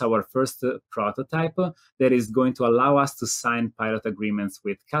produce our first prototype that is going to allow us to sign pilot agreements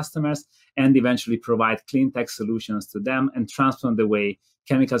with customers and eventually provide clean tech solutions to them and transform the way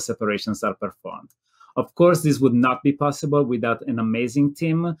chemical separations are performed. Of course, this would not be possible without an amazing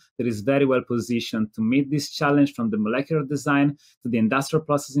team that is very well positioned to meet this challenge, from the molecular design to the industrial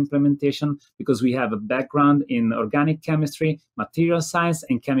process implementation, because we have a background in organic chemistry, material science,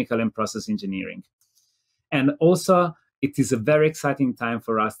 and chemical and process engineering. And also, it is a very exciting time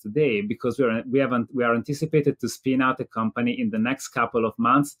for us today because we are anticipated to spin out a company in the next couple of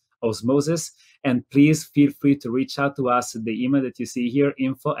months, Osmosis. And please feel free to reach out to us at the email that you see here,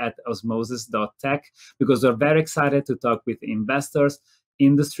 info@osmosis.tech, because we're very excited to talk with investors,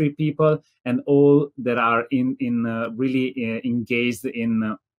 industry people, and all that are really engaged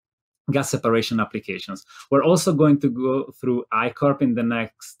in gas separation applications. We're also going to go through I-Corp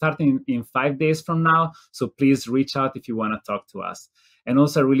starting in 5 days from now. So please reach out if you want to talk to us. And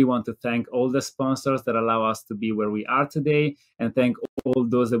also, I really want to thank all the sponsors that allow us to be where we are today, and thank all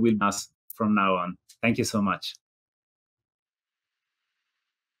those that will be us from now on. Thank you so much.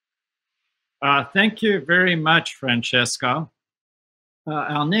 Thank you very much, Francesco.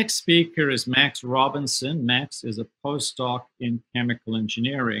 Our next speaker is Max Robinson. Max is a postdoc in chemical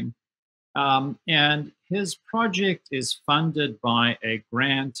engineering. And his project is funded by a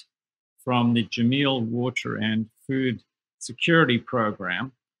grant from the Jameel Water and Food Security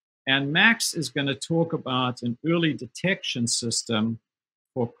Program. And Max is going to talk about an early detection system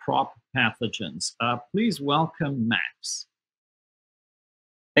for crop pathogens. Please welcome Max.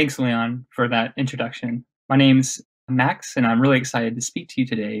 Thanks, Leon, for that introduction. My name's Max, and I'm really excited to speak to you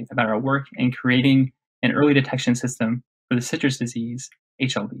today about our work in creating an early detection system for the citrus disease,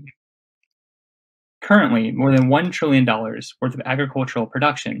 HLB. Currently, more than $1 trillion worth of agricultural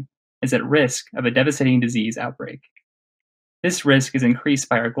production is at risk of a devastating disease outbreak. This risk is increased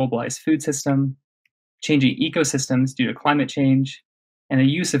by our globalized food system, changing ecosystems due to climate change, and the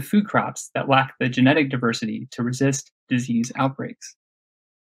use of food crops that lack the genetic diversity to resist disease outbreaks.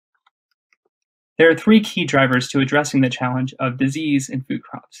 There are three key drivers to addressing the challenge of disease in food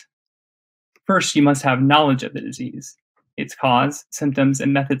crops. First, you must have knowledge of the disease, its cause, symptoms,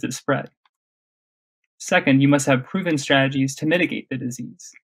 and methods of spread. Second, you must have proven strategies to mitigate the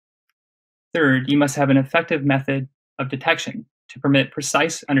disease. Third, you must have an effective method of detection to permit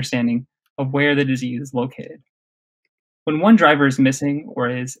precise understanding of where the disease is located. When one driver is missing or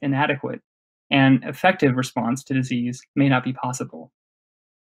is inadequate, an effective response to disease may not be possible.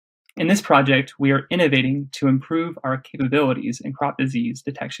 In this project, we are innovating to improve our capabilities in crop disease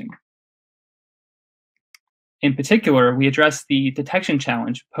detection. In particular, we address the detection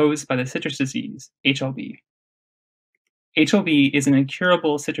challenge posed by the citrus disease, HLB. HLB is an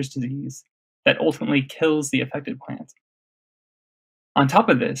incurable citrus disease that ultimately kills the affected plant. On top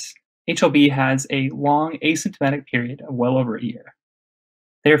of this, HLB has a long asymptomatic period of well over a year.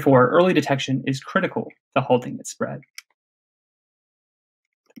 Therefore, early detection is critical to halting its spread.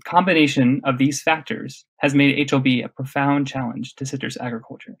 The combination of these factors has made HLB a profound challenge to citrus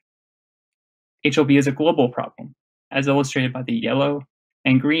agriculture. HLB is a global problem, as illustrated by the yellow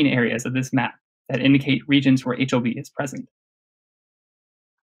and green areas of this map that indicate regions where HLB is present.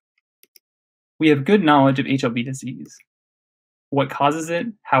 We have good knowledge of HLB disease, what causes it,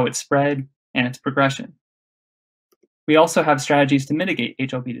 how it's spread, and its progression. We also have strategies to mitigate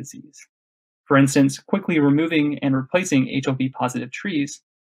HLB disease. For instance, quickly removing and replacing HLB-positive trees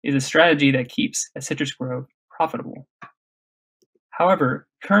is a strategy that keeps a citrus grove profitable. However,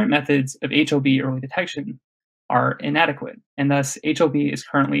 current methods of HLB early detection are inadequate, and thus HLB is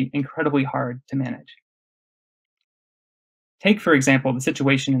currently incredibly hard to manage. Take, for example, the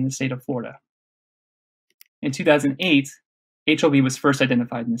situation in the state of Florida. In 2008, HLB was first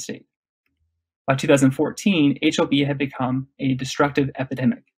identified in the state. By 2014, HLB had become a destructive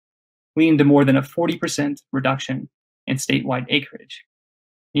epidemic, leading to more than a 40% reduction in statewide acreage.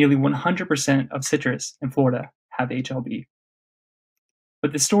 Nearly 100% of citrus in Florida have HLB.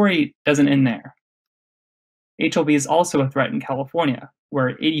 But the story doesn't end there. HLB is also a threat in California,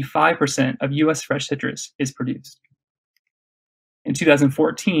 where 85% of US fresh citrus is produced. In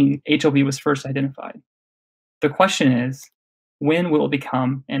 2014, HLB was first identified. The question is, when will it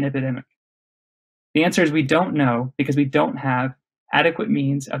become an epidemic? The answer is we don't know because we don't have adequate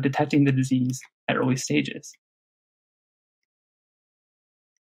means of detecting the disease at early stages.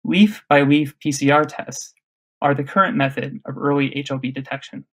 Leaf-by-leaf PCR tests are the current method of early HLB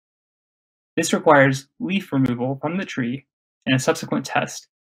detection. This requires leaf removal from the tree and a subsequent test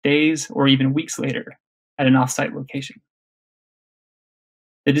days or even weeks later at an off-site location.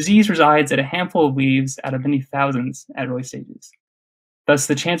 The disease resides at a handful of leaves out of many thousands at early stages. Thus,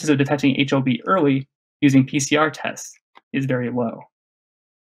 the chances of detecting HLB early using PCR tests is very low.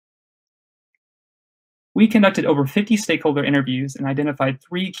 We conducted over 50 stakeholder interviews and identified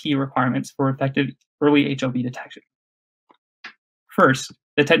 3 key requirements for effective early HLB detection. First,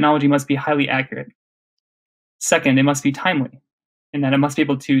 the technology must be highly accurate. Second, it must be timely, in that it must be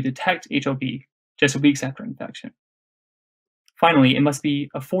able to detect HLB just weeks after infection. Finally, it must be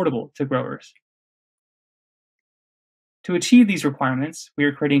affordable to growers. To achieve these requirements, we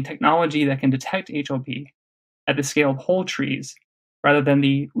are creating technology that can detect HLB at the scale of whole trees rather than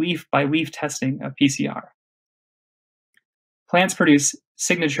the leaf-by-leaf testing of PCR. Plants produce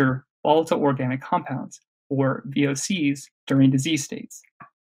signature volatile organic compounds, or VOCs, during disease states.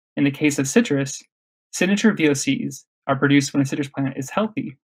 In the case of citrus, signature VOCs are produced when a citrus plant is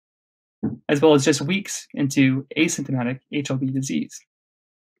healthy, as well as just weeks into asymptomatic HLB disease.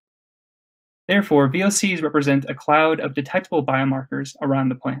 Therefore, VOCs represent a cloud of detectable biomarkers around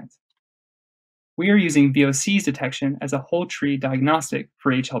the plant. We are using VOCs detection as a whole tree diagnostic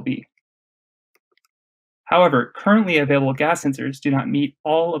for HLB. However, currently available gas sensors do not meet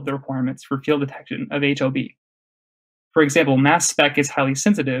all of the requirements for field detection of HLB. For example, mass spec is highly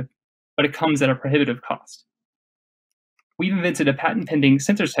sensitive, but it comes at a prohibitive cost. We've invented a patent-pending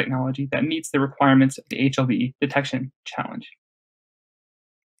sensors technology that meets the requirements of the HLB detection challenge.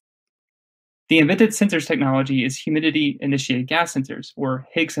 The invented sensors technology is humidity-initiated gas sensors, or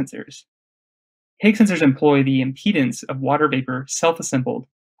HIG sensors. HIG sensors employ the impedance of water vapor self-assembled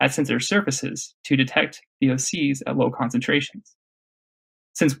at sensor surfaces to detect VOCs at low concentrations.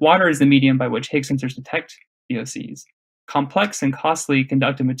 Since water is the medium by which HIG sensors detect VOCs, complex and costly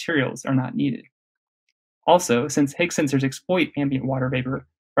conductive materials are not needed. Also, since HIG sensors exploit ambient water vapor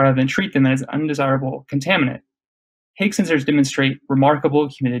rather than treat them as an undesirable contaminant, HIG sensors demonstrate remarkable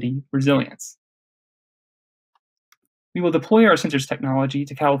humidity resilience. We will deploy our sensors technology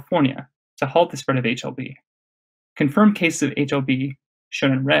to California to halt the spread of HLB. Confirmed cases of HLB,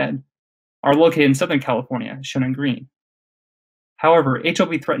 shown in red, are located in Southern California, shown in green. However,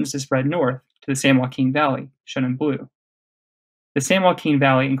 HLB threatens to spread north to the San Joaquin Valley, shown in blue. The San Joaquin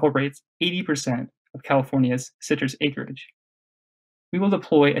Valley incorporates 80% of California's citrus acreage. We will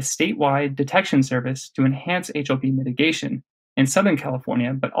deploy a statewide detection service to enhance HLB mitigation in Southern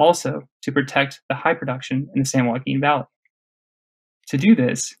California, but also to protect the high production in the San Joaquin Valley. To do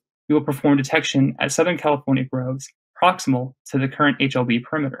this, we will perform detection at Southern California groves proximal to the current HLB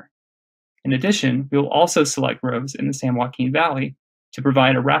perimeter. In addition, we will also select groves in the San Joaquin Valley to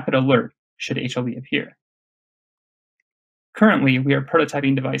provide a rapid alert should HLB appear. Currently, we are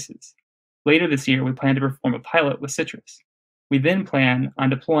prototyping devices. Later this year, we plan to perform a pilot with citrus. We then plan on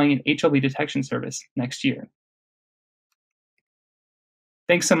deploying an HLB detection service next year.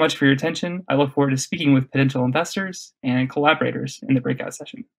 Thanks so much for your attention. I look forward to speaking with potential investors and collaborators in the breakout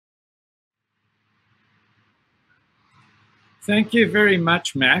session. Thank you very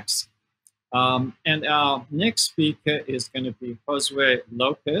much, Max. And our next speaker is going to be Josue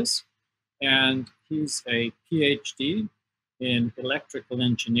Lopez, and he's a PhD in electrical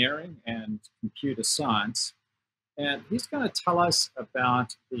engineering and computer science. And he's going to tell us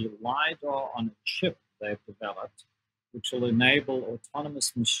about the LiDAR on a chip they've developed, which will enable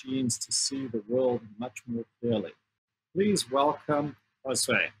autonomous machines to see the world much more clearly. Please welcome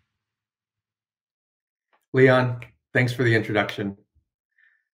Josue. Leon, thanks for the introduction.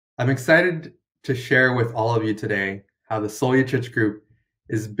 I'm excited to share with all of you today how the Solutrich Group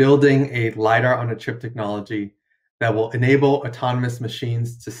is building a LiDAR on a chip technology that will enable autonomous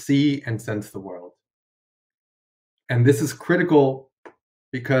machines to see and sense the world. And this is critical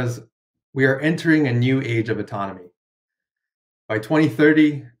because we are entering a new age of autonomy. By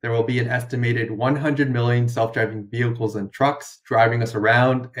 2030, there will be an estimated 100 million self-driving vehicles and trucks driving us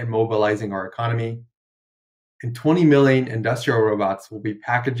around and mobilizing our economy. And 20 million industrial robots will be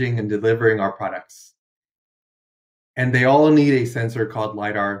packaging and delivering our products. And they all need a sensor called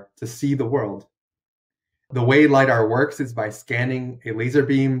LiDAR to see the world. The way LiDAR works is by scanning a laser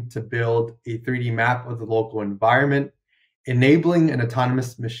beam to build a 3D map of the local environment, enabling an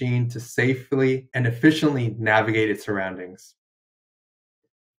autonomous machine to safely and efficiently navigate its surroundings.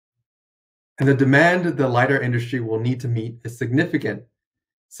 And the demand the LiDAR industry will need to meet is significant,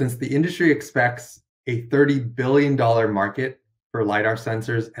 since the industry expects a $30 billion market for LiDAR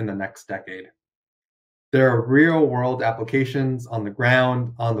sensors in the next decade. There are real-world applications on the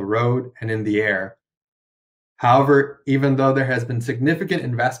ground, on the road, and in the air. However, even though there has been significant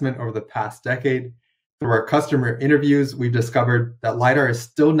investment over the past decade, through our customer interviews, we've discovered that LiDAR is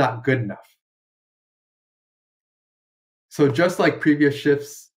still not good enough. So just like previous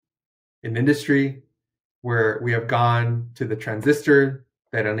shifts in industry, where we have gone to the transistor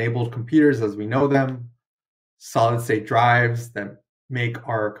that enabled computers as we know them, solid-state drives that make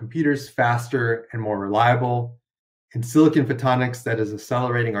our computers faster and more reliable, and silicon photonics that is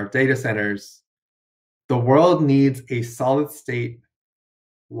accelerating our data centers, the world needs a solid-state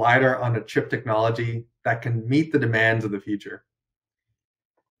LiDAR on a chip technology that can meet the demands of the future.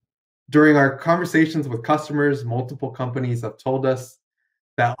 During our conversations with customers, multiple companies have told us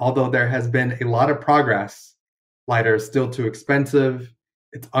that although there has been a lot of progress, LiDAR is still too expensive,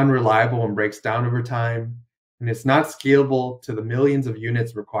 it's unreliable and breaks down over time, and it's not scalable to the millions of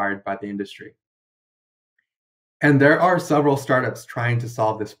units required by the industry. And there are several startups trying to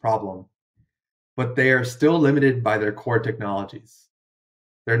solve this problem, but they are still limited by their core technologies.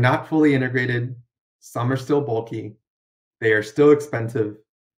 They're not fully integrated, some are still bulky, they are still expensive,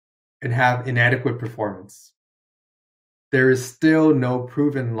 and have inadequate performance. There is still no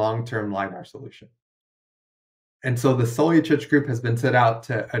proven long-term LiDAR solution. And so the Solychich Group has been set out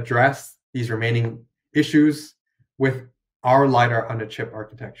to address these remaining issues with our LiDAR on a chip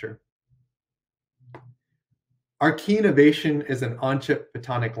architecture. Our key innovation is an on-chip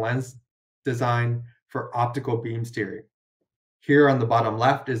photonic lens design for optical beam steering. Here on the bottom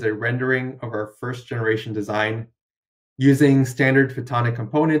left is a rendering of our first generation design. Using standard photonic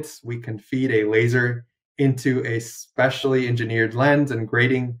components, we can feed a laser into a specially engineered lens and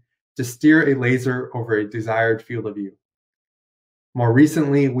grating to steer a laser over a desired field of view. More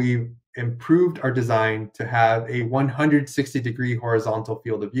recently, we've improved our design to have a 160-degree horizontal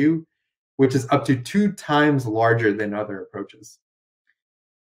field of view, which is up to 2 times larger than other approaches.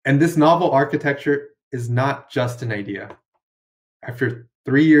 And this novel architecture is not just an idea. After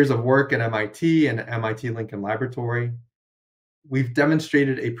 3 years of work at MIT and MIT Lincoln Laboratory, we've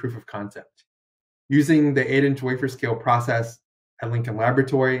demonstrated a proof of concept. Using the 8-inch wafer scale process at Lincoln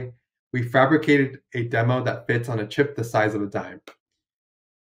Laboratory, we fabricated a demo that fits on a chip the size of a dime.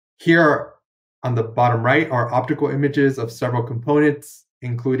 Here on the bottom right are optical images of several components,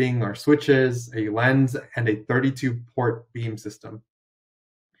 including our switches, a lens, and a 32-port beam system.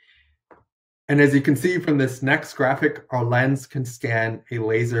 And as you can see from this next graphic, our lens can scan a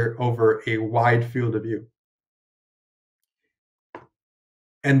laser over a wide field of view.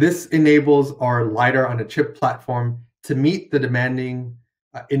 And this enables our LiDAR on a chip platform to meet the demanding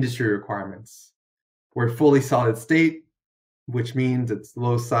industry requirements. We're fully solid state, which means it's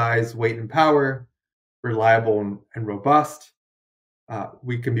low size, weight, and power, reliable and robust.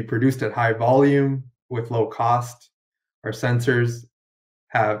 We can be produced at high volume with low cost. Our sensors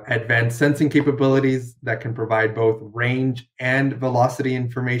have advanced sensing capabilities that can provide both range and velocity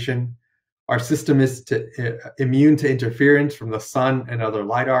information. Our system is immune to interference from the sun and other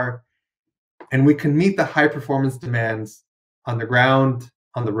LiDAR, and we can meet the high performance demands on the ground,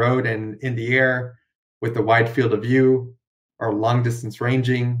 on the road, and in the air with a wide field of view, our long distance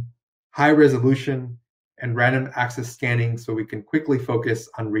ranging, high resolution, and random access scanning so we can quickly focus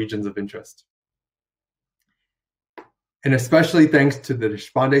on regions of interest. And especially thanks to the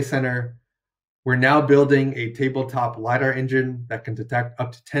Deshpande Center, we're now building a tabletop LiDAR engine that can detect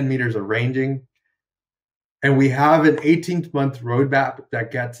up to 10 meters of ranging. And we have an 18-month roadmap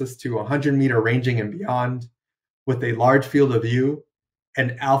that gets us to 100-meter ranging and beyond with a large field of view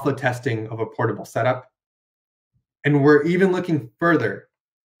and alpha testing of a portable setup. And we're even looking further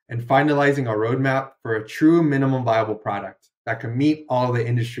and finalizing our roadmap for a true minimum viable product that can meet all the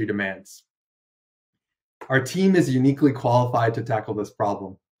industry demands. Our team is uniquely qualified to tackle this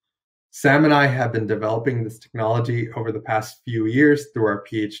problem. Sam and I have been developing this technology over the past few years through our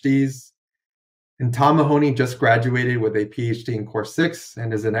PhDs. And Tom Mahoney just graduated with a PhD in Course 6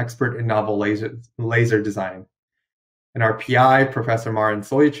 and is an expert in novel laser design. And our PI, Professor Marin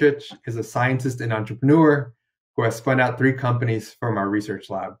Solychich, is a scientist and entrepreneur who has spun out 3 companies from our research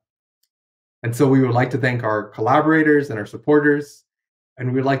lab. And so we would like to thank our collaborators and our supporters.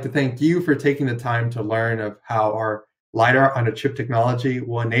 And we'd like to thank you for taking the time to learn of how our LiDAR on a chip technology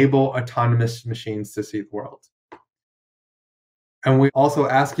will enable autonomous machines to see the world. And we also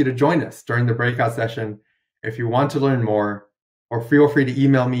ask you to join us during the breakout session if you want to learn more, or feel free to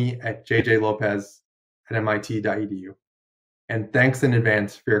email me at jjlopez@mit.edu. And thanks in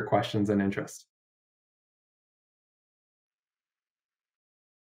advance for your questions and interest.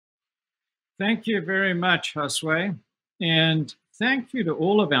 Thank you very much, Josue. And thank you to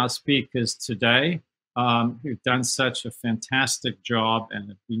all of our speakers today who've done such a fantastic job and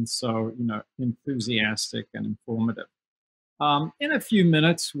have been so, enthusiastic and informative. In a few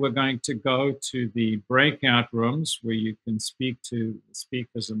minutes, we're going to go to the breakout rooms where you can speak to the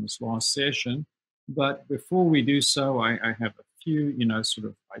speakers in this last session. But before we do so, I have a few,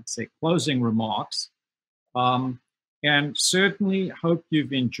 I'd say closing remarks. And certainly hope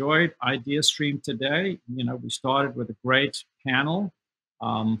you've enjoyed IdeaStream today. We started with a great panel,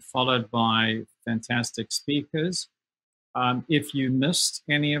 followed by fantastic speakers. If you missed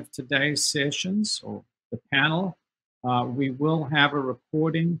any of today's sessions or the panel, we will have a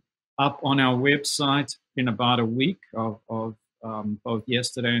recording up on our website in about a week of both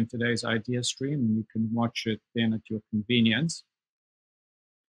yesterday and today's IdeaStream, and you can watch it then at your convenience.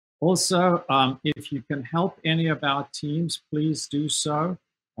 Also, if you can help any of our teams, please do so.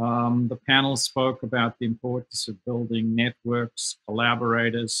 The panel spoke about the importance of building networks,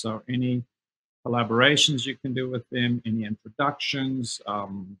 collaborators, so any collaborations you can do with them, any introductions,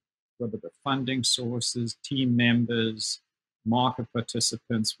 whether the funding sources, team members, market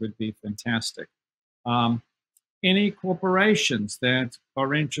participants would be fantastic. Any corporations that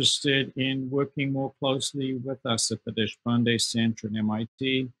are interested in working more closely with us at the Deshpande Center and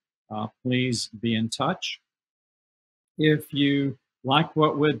MIT, please be in touch. If you like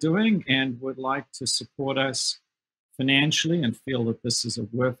what we're doing and would like to support us financially and feel that this is a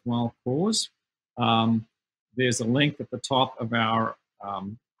worthwhile cause, there's a link at the top of our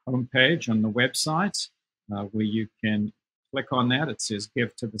homepage on the website where you can click on that. It says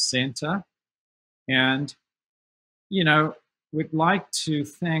Give to the Center. And, we'd like to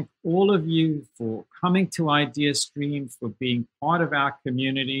thank all of you for coming to IdeaStream, for being part of our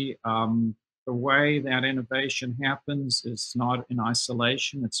community. The way that innovation happens is not in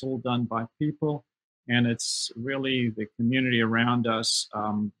isolation. It's all done by people. And it's really the community around us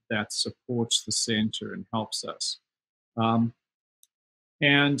that supports the center and helps us.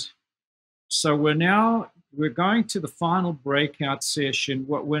 And so we're going to the final breakout session.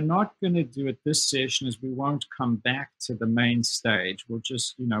 What we're not going to do at this session is we won't come back to the main stage. We'll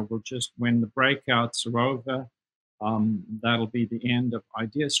just, when the breakouts are over, that'll be the end of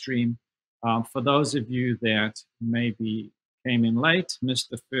IdeaStream. For those of you that maybe came in late, missed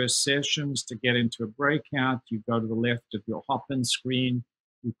the first sessions, to get into a breakout, you go to the left of your hop-in screen,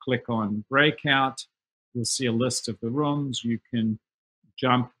 you click on breakout, you'll see a list of the rooms. You can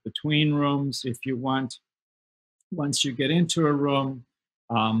jump between rooms if you want. Once you get into a room,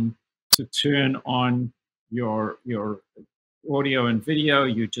 to turn on your audio and video,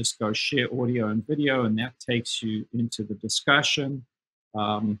 you just go share audio and video, and that takes you into the discussion.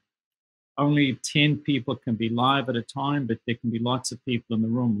 Only 10 people can be live at a time, but there can be lots of people in the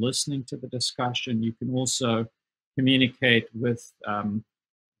room listening to the discussion. You can also communicate with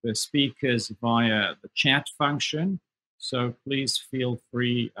the speakers via the chat function. So please feel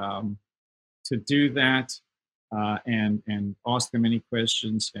free to do that and ask them any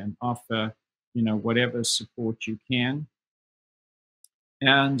questions and offer, whatever support you can.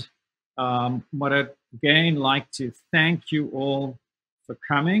 And what I'd again like to thank you all for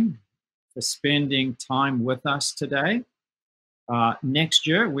coming, for spending time with us today. Next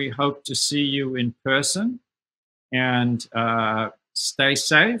year, we hope to see you in person, and stay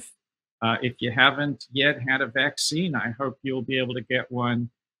safe. If you haven't yet had a vaccine, I hope you'll be able to get one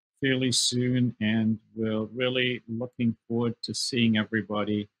fairly soon, and we're really looking forward to seeing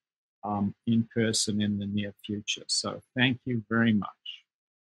everybody in person in the near future. So thank you very much.